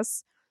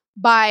protests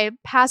by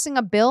passing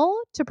a bill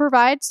to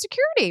provide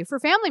security for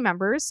family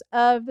members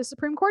of the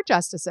Supreme Court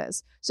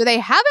justices. So they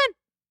haven't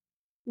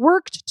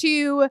worked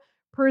to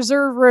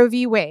preserve Roe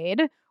v.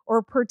 Wade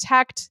or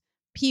protect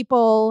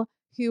people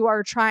who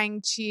are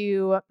trying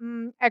to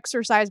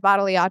exercise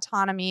bodily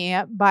autonomy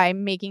by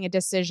making a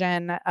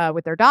decision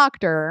with their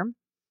doctor.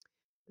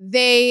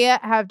 They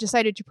have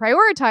decided to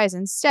prioritize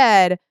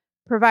instead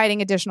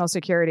providing additional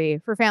security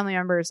for family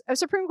members of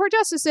Supreme Court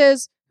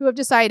justices who have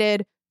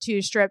decided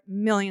to strip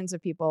millions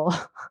of people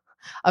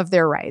of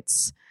their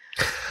rights.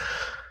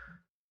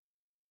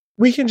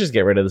 We can just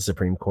get rid of the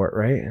Supreme Court,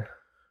 right?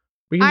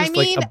 We can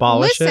just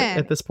abolish it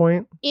at this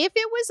point. If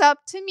it was up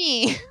to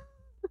me,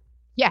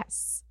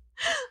 yes.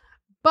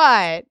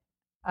 But,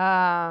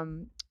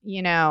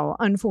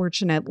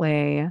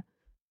 unfortunately,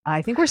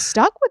 I think we're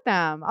stuck with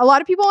them. A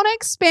lot of people want to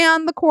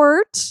expand the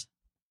court.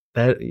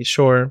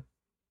 Sure.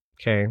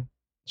 Okay.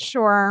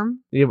 Sure.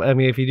 I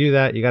mean, if you do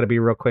that, you got to be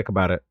real quick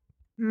about it.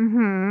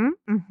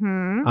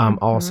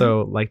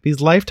 Also, like, these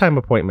lifetime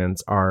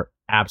appointments are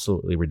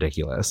absolutely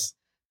ridiculous.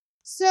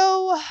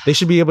 So they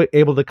should be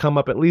able to come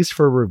up at least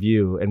for a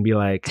review and be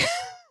like,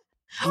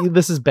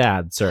 this is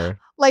bad, sir.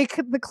 Like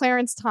the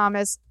Clarence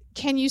Thomas,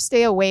 can you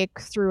stay awake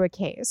through a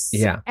case?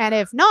 Yeah. And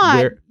if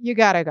not, you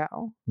gotta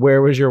go.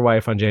 Where was your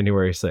wife on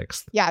January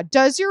 6th? Yeah.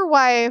 Does your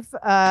wife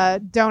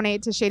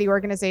donate to shady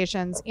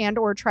organizations and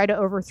or try to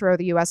overthrow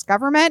the U.S.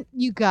 government?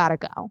 You gotta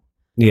go.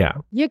 Yeah.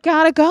 You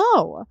gotta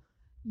go.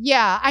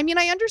 Yeah. I mean,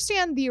 I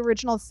understand the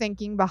original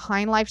thinking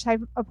behind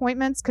lifetime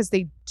appointments because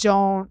they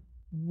don't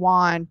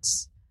want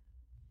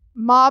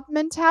mob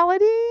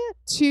mentality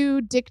to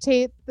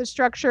dictate the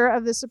structure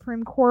of the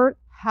Supreme Court.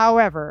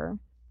 However,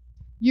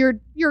 you're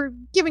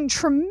giving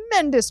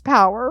tremendous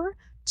power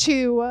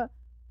to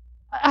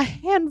a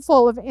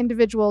handful of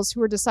individuals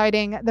who are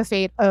deciding the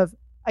fate of,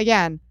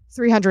 again,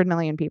 300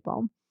 million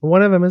people.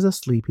 One of them is a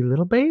sleepy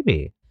little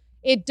baby.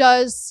 It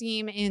does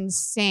seem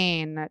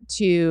insane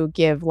to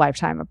give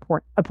lifetime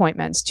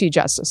appointments to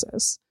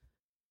justices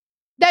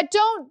that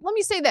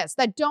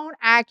don't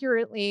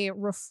accurately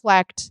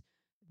reflect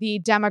the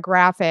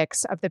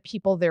demographics of the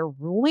people they're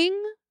ruling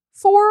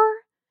for.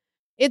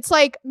 It's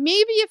like,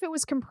 maybe if it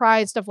was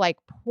comprised of like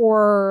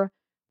poor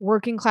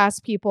working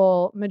class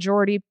people,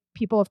 majority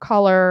people of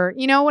color,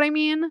 you know what I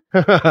mean?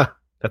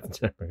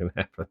 That's never going to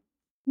happen.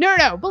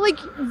 No. But like,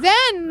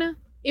 then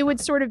it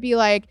would sort of be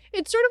like,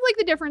 it's sort of like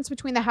the difference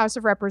between the House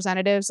of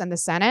Representatives and the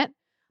Senate.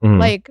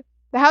 Like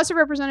the House of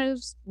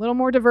Representatives, a little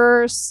more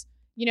diverse,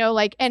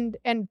 like, and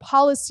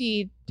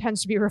policy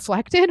tends to be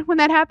reflected when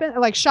that happens,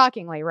 like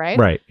shockingly, right?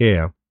 Right.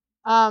 Yeah.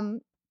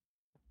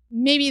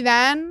 Maybe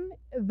then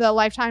the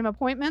lifetime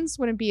appointments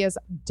wouldn't be as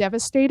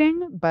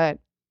devastating, but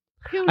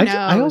who knows?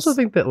 I also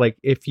think that like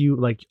if you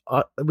like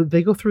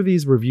they go through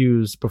these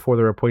reviews before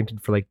they're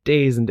appointed for like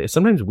days and days,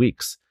 sometimes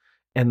weeks,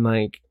 and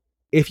like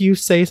if you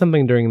say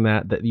something during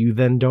that you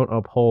then don't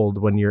uphold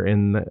when you're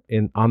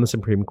on the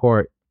Supreme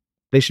Court,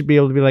 they should be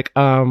able to be like,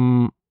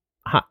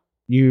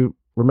 you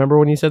remember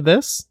when you said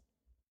this?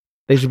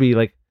 They should be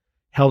like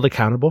held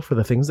accountable for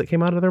the things that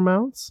came out of their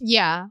mouths.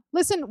 Yeah.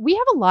 Listen, we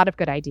have a lot of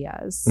good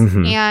ideas.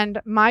 And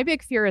my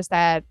big fear is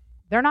that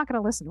they're not going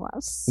to listen to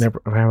us.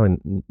 Never,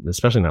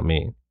 especially not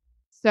me.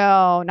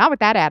 So not with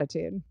that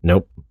attitude.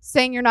 Nope.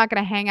 Saying you're not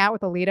going to hang out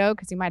with Alito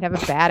because he might have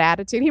a bad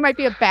attitude. He might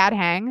be a bad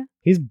hang.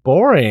 He's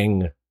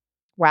boring.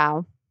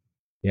 Wow.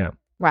 Yeah.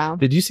 Wow.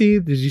 Did you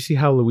see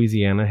how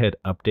Louisiana had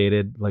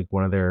updated like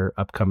one of their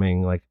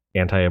upcoming like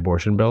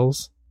anti-abortion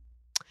bills?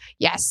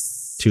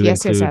 Yes. To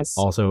include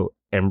also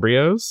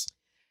embryos?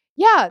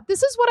 Yeah,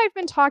 this is what I've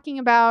been talking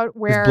about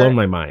where... It's blown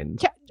my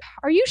mind.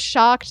 Are you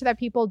shocked that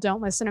people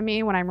don't listen to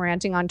me when I'm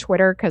ranting on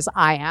Twitter? Because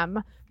I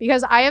am.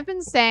 Because I have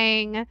been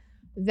saying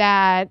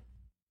that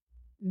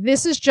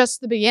this is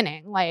just the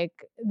beginning. Like,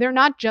 they're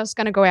not just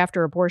going to go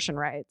after abortion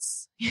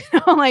rights.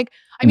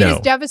 As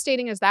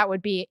devastating as that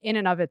would be in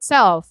and of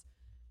itself,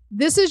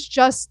 this is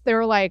just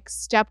their, like,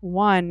 step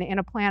one in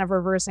a plan of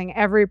reversing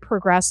every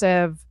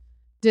progressive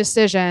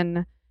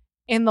decision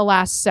in the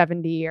last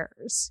 70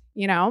 years,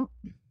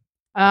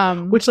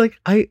 Which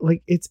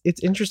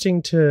it's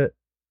interesting to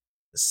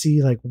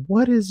see like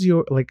what is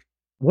your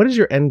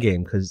end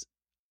game, because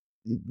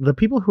the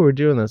people who are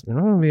doing this, they're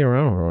not going to be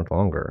around for much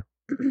longer.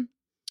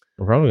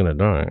 We're probably going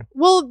to die.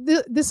 Well,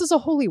 this is a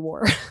holy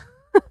war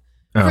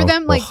for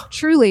them. Like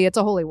truly, it's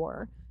a holy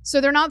war.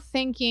 So they're not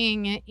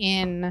thinking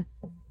in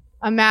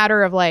a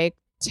matter of like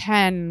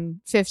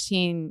 10,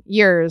 15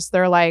 years.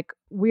 They're like,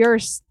 we are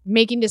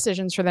making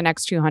decisions for the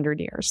next 200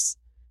 years.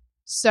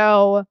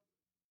 So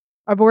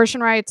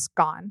abortion rights,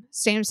 gone.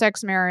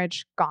 Same-sex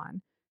marriage,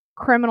 gone.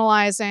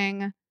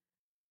 Criminalizing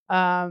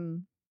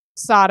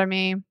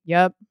sodomy,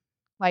 yep.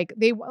 Like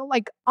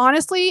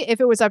honestly, if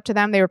it was up to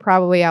them, they would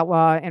probably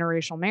outlaw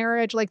interracial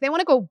marriage. Like they want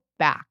to go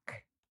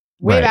back,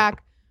 way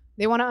back.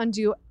 They want to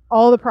undo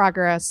all the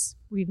progress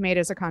we've made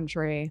as a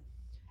country.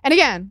 And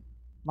again,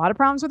 a lot of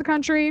problems with the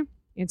country,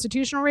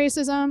 institutional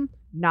racism,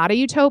 not a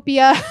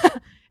utopia,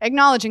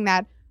 acknowledging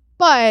that.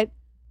 But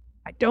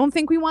I don't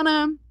think we want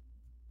to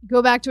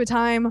go back to a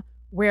time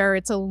where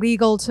it's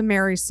illegal to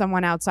marry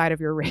someone outside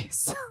of your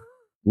race.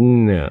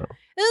 No.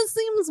 It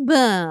seems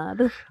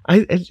bad.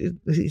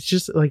 It's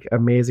just like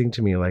amazing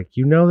to me. Like,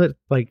 that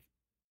like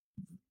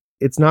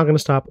it's not going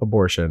to stop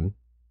abortion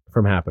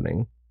from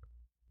happening.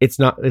 It's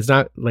not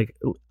like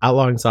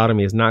outlawing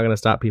sodomy is not going to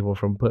stop people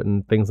from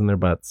putting things in their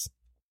butts.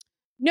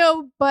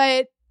 No,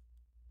 but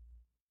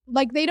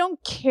like they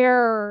don't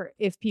care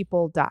if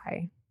people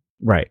die.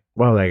 Right.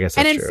 Well, I guess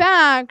that's and in true.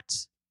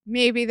 fact,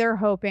 maybe they're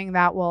hoping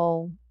that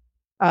will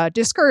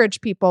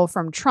discourage people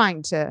from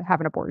trying to have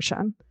an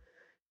abortion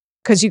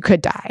because you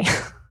could die.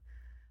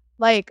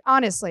 Like,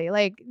 honestly,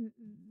 like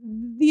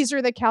these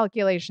are the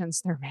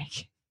calculations they're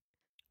making.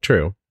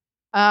 True.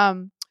 So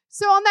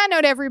on that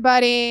note,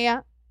 everybody,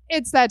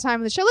 it's that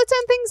time of the show. Let's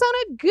end things on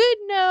a good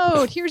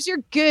note. Here's your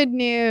good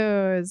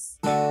news.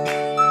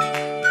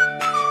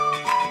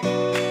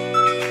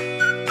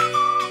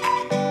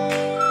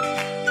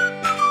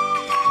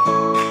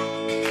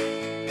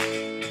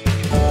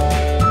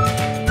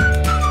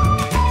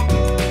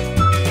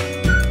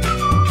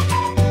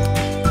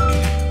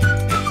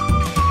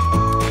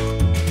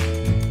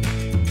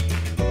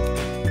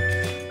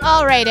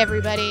 All right,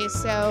 everybody.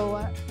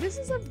 So this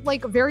is a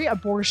very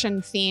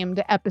abortion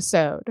themed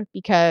episode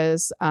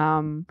because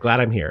glad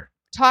I'm here.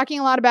 Talking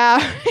a lot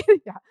about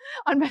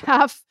on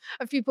behalf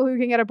of people who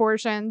can get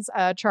abortions.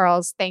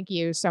 Charles, thank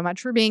you so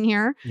much for being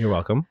here. You're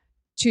welcome.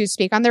 To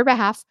speak on their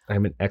behalf.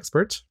 I'm an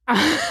expert.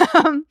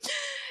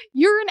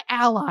 You're an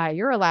ally.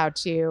 You're allowed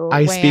to.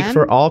 I speak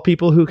for all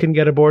people who can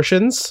get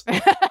abortions.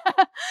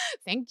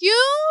 Thank you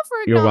for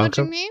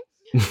acknowledging me.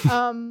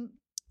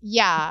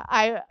 Yeah,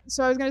 I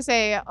was going to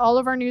say all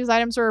of our news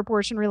items are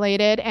abortion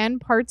related and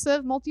parts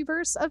of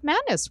Multiverse of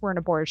Madness were an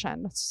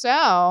abortion.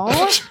 So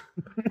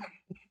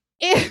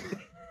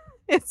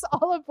it's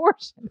all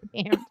abortion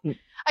themed.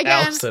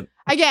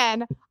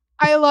 Again,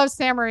 I love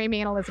Sam Raimi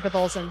and Elizabeth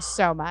Olsen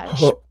so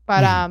much.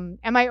 But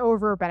am I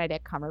over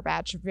Benedict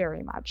Cumberbatch?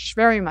 Very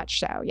much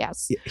so,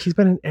 yes. He's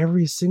been in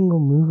every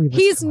single movie.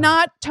 He's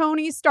not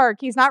Tony Stark.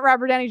 He's not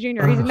Robert Downey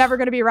Jr. He's never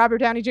going to be Robert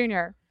Downey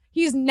Jr.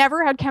 He's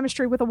never had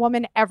chemistry with a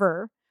woman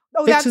ever.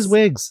 Oh, Fix his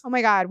wigs. Oh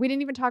my God. We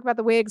didn't even talk about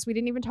the wigs. We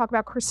didn't even talk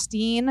about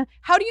Christine.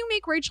 How do you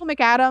make Rachel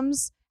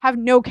McAdams have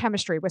no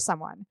chemistry with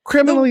someone?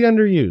 Criminally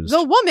underused.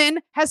 The woman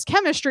has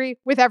chemistry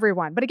with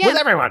everyone. But again, with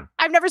everyone.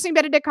 I've never seen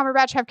Benedict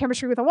Cumberbatch have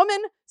chemistry with a woman.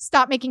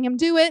 Stop making him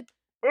do it.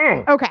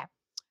 Okay.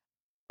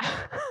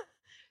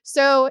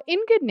 So in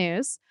good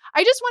news,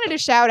 I just wanted to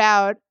shout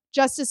out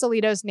Justice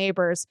Alito's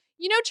neighbors.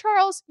 You know,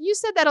 Charles, you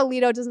said that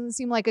Alito doesn't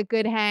seem like a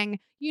good hang.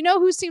 You know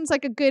who seems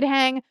like a good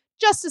hang?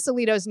 Justice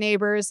Alito's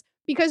neighbors.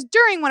 Because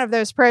during one of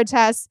those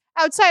protests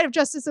outside of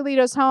Justice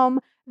Alito's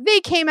home, they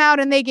came out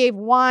and they gave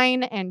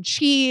wine and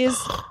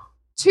cheese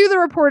to the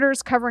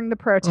reporters covering the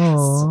protests.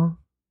 Aww.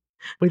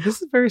 Wait,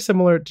 this is very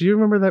similar. Do you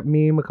remember that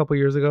meme a couple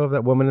years ago of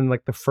that woman in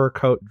like the fur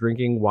coat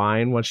drinking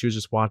wine when she was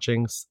just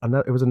watching?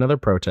 It was another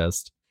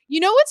protest. You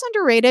know what's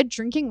underrated?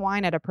 Drinking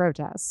wine at a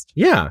protest.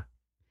 Yeah.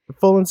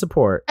 Full in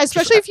support.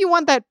 Especially if you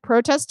want that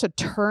protest to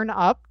turn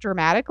up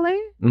dramatically.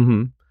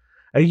 Mm-hmm.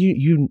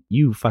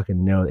 You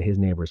fucking know that his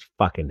neighbors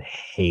fucking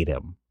hate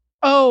him.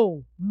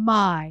 Oh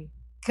my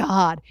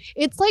God.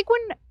 It's like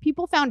when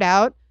people found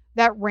out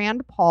that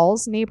Rand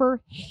Paul's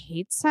neighbor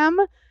hates him.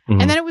 Mm-hmm.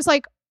 And then it was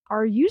like,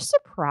 are you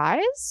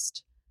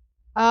surprised?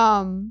 He's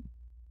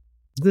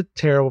a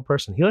terrible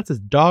person. He lets his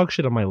dog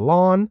shit on my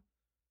lawn.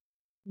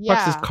 Yeah.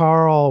 Parks his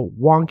car all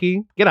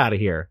wonky. Get out of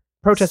here.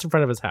 Protest in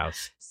front of his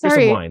house. Here's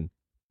some wine.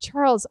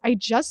 Charles, I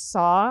just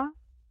saw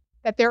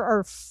that there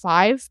are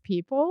 5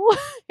 people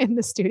in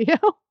the studio.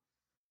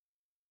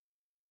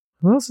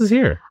 Who else is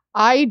here?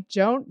 I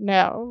don't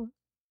know,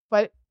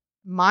 but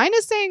mine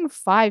is saying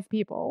 5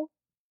 people.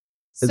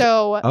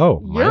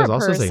 Mine is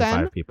also saying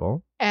 5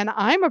 people. And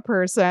I'm a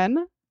person.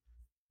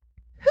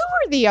 Who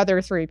are the other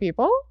 3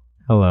 people?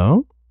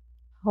 Hello?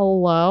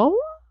 Why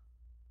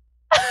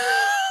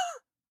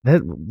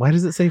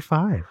does it say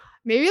 5?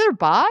 Maybe they're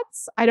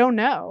bots? I don't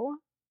know.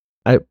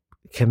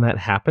 Can that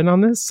happen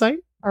on this site?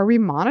 Are we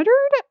monitored?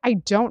 I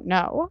don't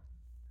know.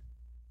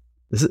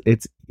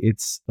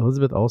 It's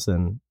Elizabeth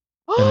Olsen,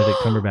 Benedict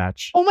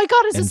Cumberbatch. Oh my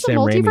God, is this the Sam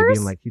multiverse? Raimi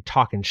being like, you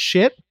talking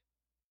shit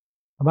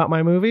about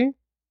my movie?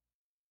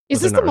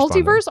 Is this the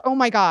multiverse? Oh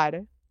my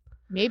God.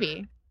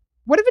 Maybe.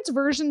 What if it's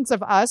versions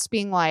of us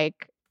being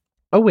like...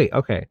 Oh wait,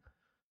 okay.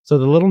 So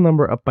the little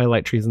number up by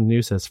Light Trees in the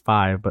News says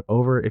 5, but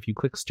if you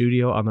click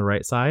studio on the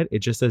right side,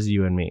 it just says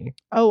you and me.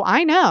 Oh,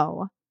 I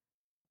know.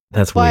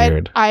 That's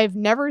weird. I've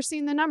never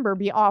seen the number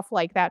be off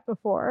like that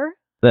before.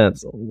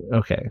 That's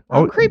okay.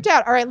 I'm creeped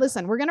out. All right,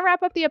 listen, we're going to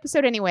wrap up the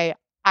episode anyway.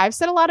 I've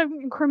said a lot of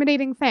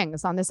incriminating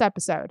things on this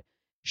episode.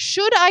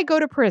 Should I go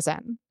to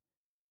prison,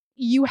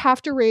 you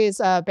have to raise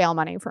bail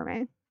money for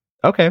me.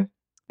 Okay.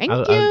 Thank you.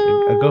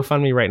 I'll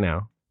GoFundMe right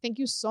now. Thank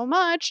you so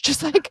much.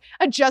 Just like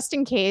a just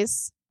in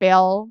case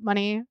bail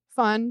money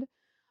fund.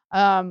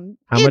 How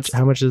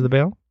much is the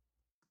bail?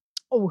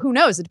 Oh, who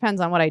knows? It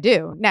depends on what I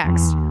do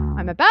next.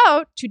 I'm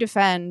about to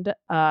defend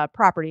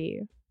property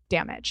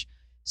damage.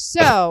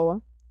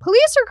 So,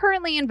 police are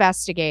currently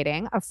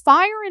investigating a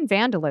fire and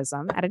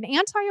vandalism at an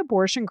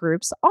anti-abortion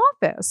group's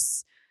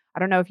office. I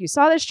don't know if you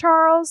saw this,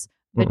 Charles,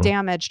 The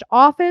damaged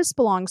office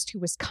belongs to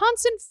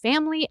Wisconsin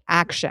Family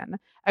Action,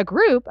 a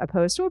group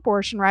opposed to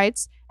abortion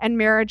rights and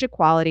marriage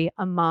equality,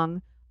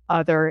 among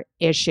other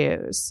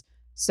issues.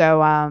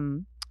 So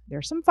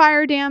there's some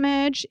fire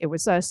damage. It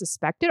was a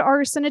suspected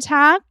arson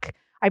attack.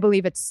 I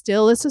believe it's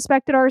still a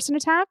suspected arson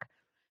attack.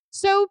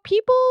 So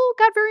people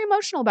got very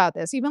emotional about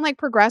this, even like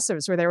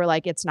progressives, where they were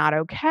like, it's not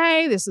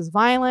okay. This is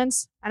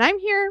violence. And I'm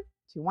here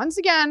to once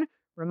again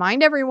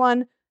remind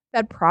everyone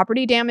that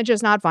property damage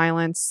is not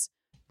violence.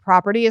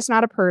 Property is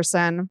not a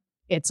person.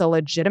 It's a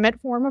legitimate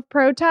form of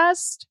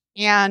protest.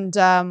 And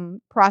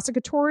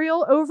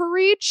prosecutorial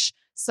overreach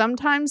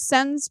sometimes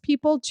sends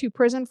people to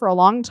prison for a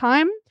long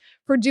time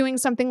for doing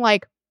something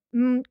like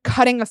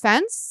cutting a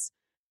fence.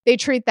 They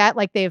treat that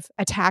like they've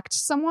attacked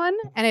someone,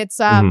 and it's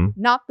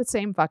not the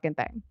same fucking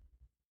thing.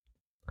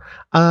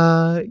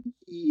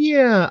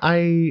 Yeah,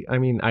 I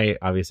mean, I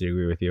obviously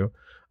agree with you.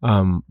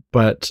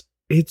 But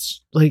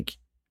it's like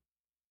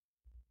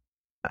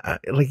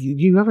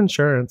you have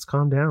insurance,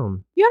 calm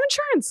down. You have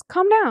insurance,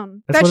 calm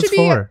down. That's what it's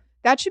for.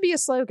 That should be a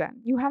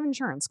slogan. You have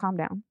insurance, calm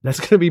down. That's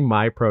going to be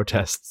my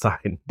protest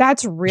sign.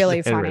 That's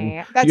really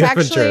funny. That's you have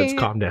actually insurance,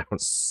 calm down.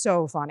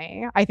 So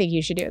funny. I think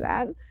you should do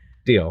that.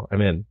 Deal.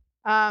 I'm in.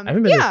 I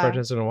haven't been to a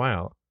protest in a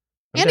while.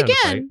 And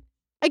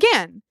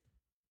again,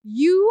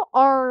 you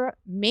are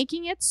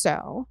making it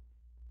so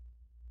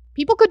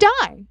people could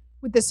die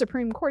with this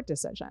Supreme Court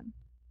decision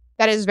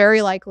that is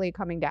very likely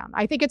coming down.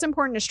 I think it's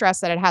important to stress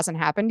that it hasn't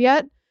happened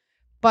yet,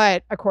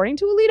 but according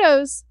to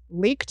Alito's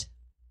leaked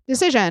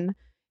decision,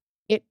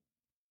 it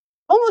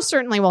almost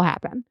certainly will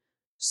happen.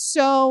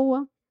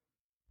 So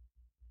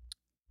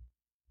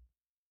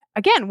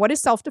again, what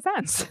is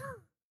self-defense?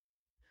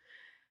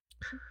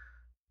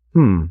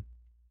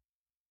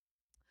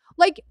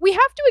 Like, we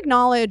have to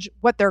acknowledge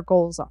what their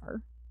goals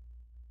are.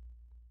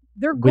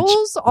 Their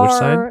goals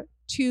are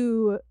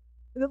to,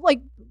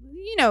 like,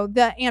 you know,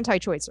 the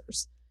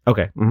anti-choicers.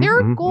 Okay.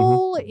 Their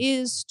goal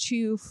is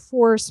to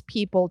force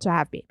people to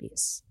have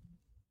babies.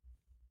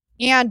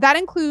 And that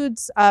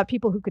includes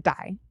people who could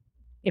die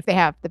if they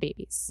have the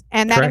babies.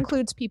 And that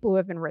includes people who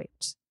have been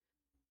raped.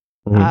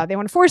 They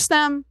want to force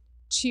them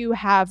to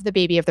have the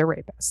baby of their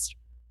rapist.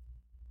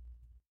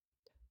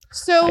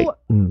 So,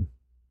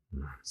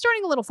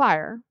 starting a little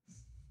fire.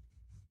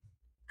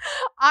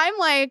 I'm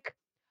like...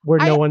 Where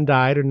no one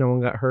died or no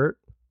one got hurt?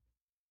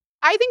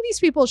 I think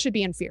these people should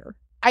be in fear.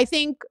 I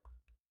think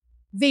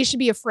they should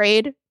be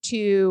afraid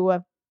to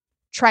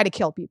try to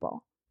kill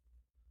people.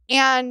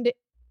 And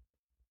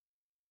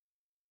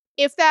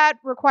if that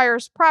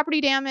requires property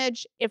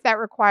damage, if that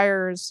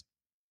requires,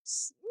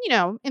 you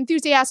know,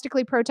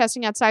 enthusiastically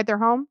protesting outside their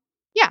home,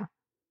 yeah.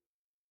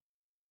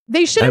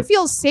 They shouldn't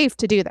feel safe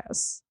to do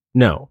this.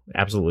 No,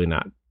 absolutely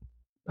not.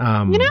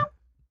 You know?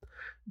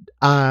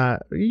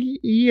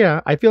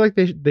 Yeah, I feel like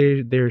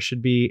there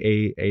should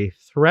be a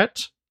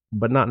threat,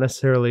 but not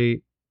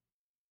necessarily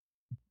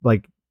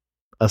like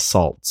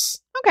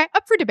assaults. Okay,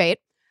 up for debate.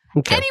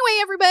 Okay.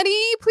 Anyway, everybody,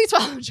 please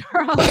follow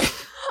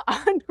Charles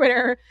on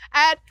Twitter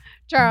at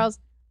Charles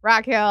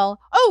Rockhill.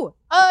 Oh,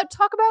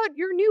 talk about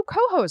your new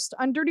co-host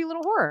on Dirty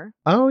Little Horror.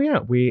 Oh yeah,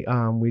 we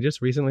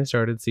just recently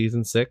started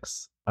season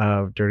 6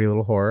 of Dirty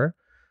Little Horror.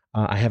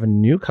 I have a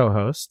new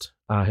co-host.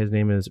 His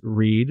name is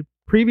Reed,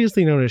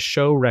 previously known as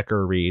Show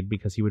Wrecker Reed,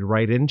 because he would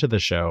write into the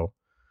show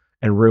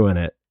and ruin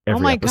it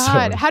every episode.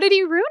 God, how did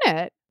he ruin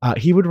it?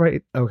 He would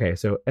write, okay,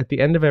 so at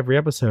the end of every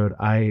episode,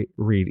 I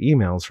read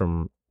emails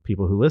from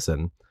people who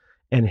listen,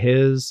 and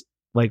his,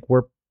 like,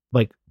 were,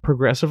 like,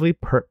 progressively,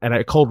 and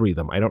I cold read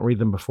them. I don't read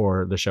them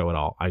before the show at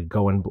all.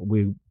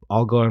 We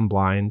all go in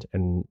blind,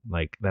 and,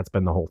 like, that's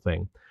been the whole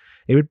thing.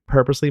 It would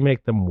purposely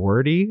make them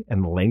wordy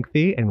and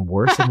lengthy and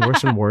worse and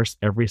worse and worse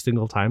every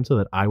single time so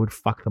that I would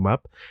fuck them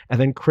up. And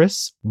then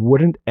Chris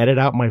wouldn't edit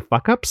out my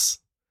fuck ups,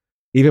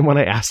 even when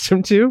I asked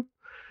him to.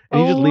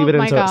 And he'd just leave it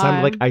in, so it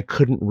sounded like I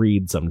couldn't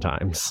read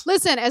sometimes.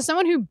 Listen, as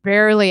someone who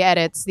barely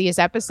edits these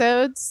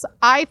episodes,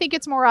 I think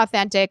it's more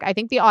authentic. I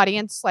think the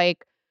audience,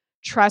 like,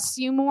 trusts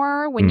you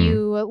more when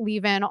you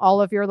leave in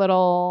all of your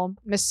little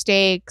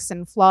mistakes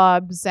and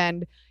flubs.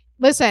 And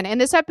listen, in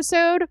this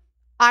episode,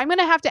 I'm going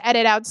to have to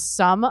edit out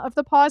some of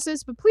the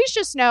pauses, but please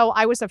just know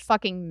I was a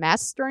fucking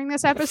mess during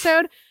this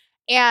episode,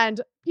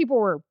 and people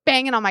were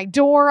banging on my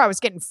door. I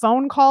was getting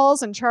phone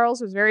calls, and Charles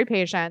was very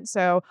patient.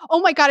 So, oh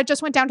my God, it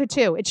just went down to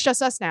 2. It's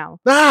just us now.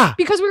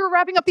 Because we were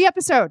wrapping up the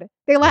episode.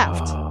 They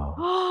left.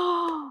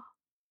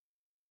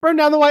 Burn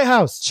down the White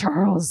House.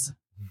 Charles.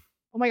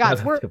 Oh my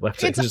God.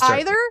 It's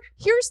either,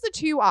 here's the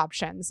 2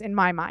 options in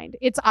my mind.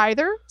 It's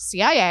either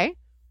CIA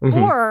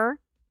or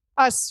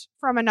us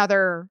from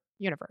another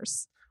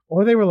universe.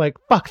 Or they were like,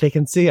 fuck, they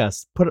can see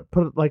us. Put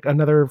like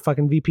another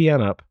fucking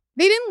VPN up.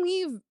 They didn't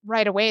leave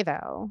right away,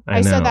 though. I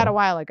said that a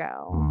while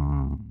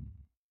ago.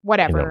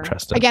 Whatever. I don't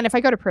trust it. Again, if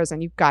I go to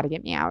prison, you've got to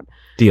get me out.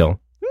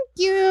 Deal. Thank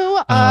you.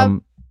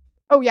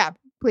 Oh, yeah,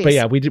 please. But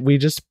yeah, we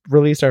just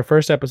released our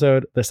first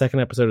episode. The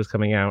second episode is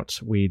coming out.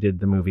 We did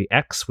the movie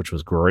X, which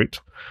was great.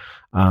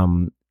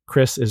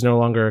 Chris is no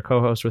longer a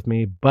co-host with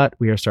me, but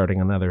we are starting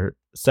another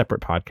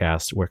separate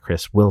podcast where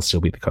Chris will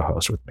still be the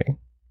co-host with me.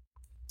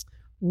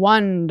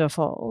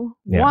 Wonderful.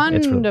 Yeah,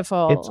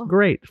 Wonderful. It's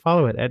great.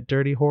 Follow it at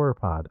Dirty Horror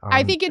Pod.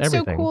 I think it's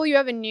so cool you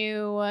have a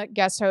new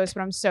guest host,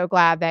 but I'm so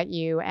glad that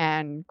you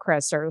and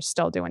Chris are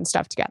still doing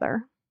stuff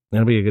together.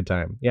 It'll be a good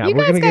time. Yeah, you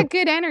guys got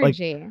good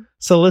energy.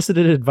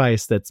 Solicited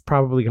advice that's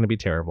probably going to be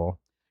terrible.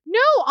 No,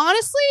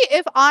 honestly,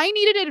 if I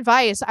needed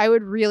advice, I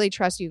would really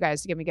trust you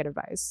guys to give me good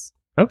advice.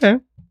 Okay.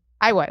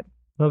 I would.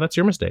 Well, that's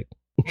your mistake.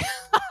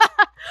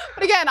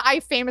 But again, I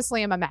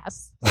famously am a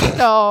mess.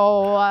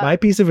 So my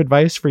piece of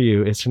advice for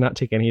you is to not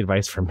take any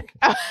advice from me.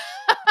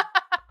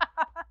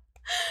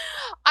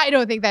 I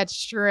don't think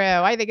that's true.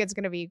 I think it's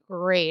going to be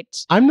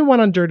great. I'm the one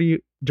on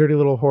Dirty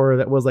Little Horror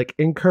that was like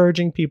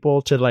encouraging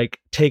people to like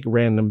take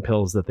random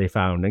pills that they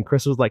found. And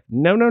Chris was like,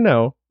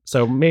 no.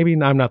 So maybe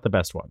I'm not the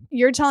best one.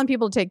 You're telling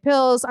people to take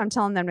pills. I'm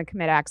telling them to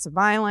commit acts of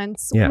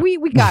violence. Yeah. We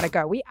got to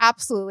go. We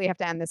absolutely have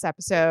to end this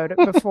episode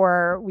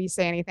before we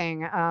say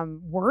anything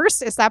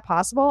worse. Is that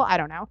possible? I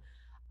don't know.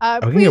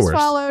 Please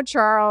follow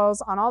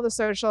Charles on all the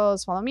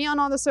socials. Follow me on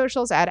all the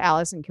socials at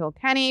Allison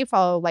Kilkenny.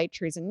 Follow Light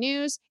Treason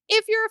News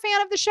if you're a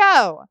fan of the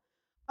show.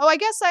 Oh, I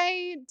guess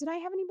did I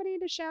have anybody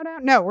to shout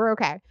out? No, we're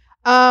okay.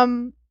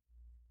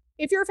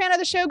 If you're a fan of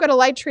the show, go to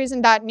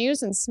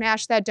lighttreason.news and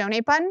smash that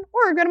donate button,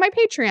 or go to my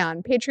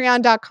Patreon,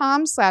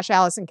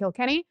 patreon.com/Allison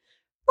Kilkenny.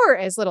 For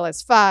as little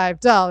as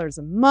 $5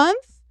 a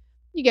month,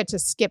 you get to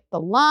skip the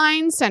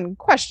line, send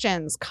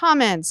questions,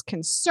 comments,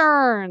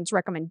 concerns,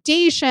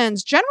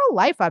 recommendations, general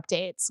life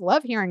updates.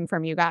 Love hearing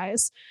from you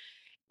guys.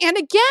 And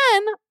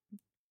again,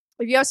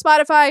 if you have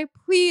Spotify,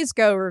 please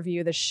go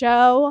review the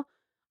show.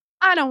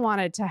 I don't want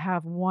it to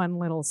have one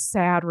little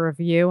sad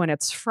review, and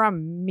it's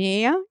from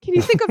me. Can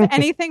you think of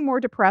anything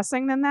more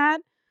depressing than that?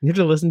 You have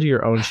to listen to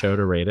your own show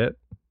to rate it.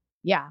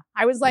 Yeah.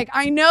 I was like,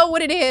 I know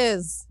what it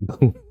is.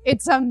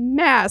 It's a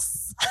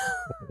mess.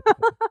 All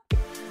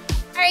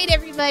right,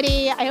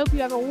 everybody. I hope you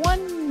have a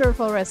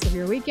wonderful rest of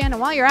your weekend. And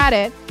while you're at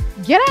it,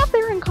 get out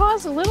there and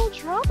cause a little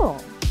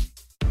trouble.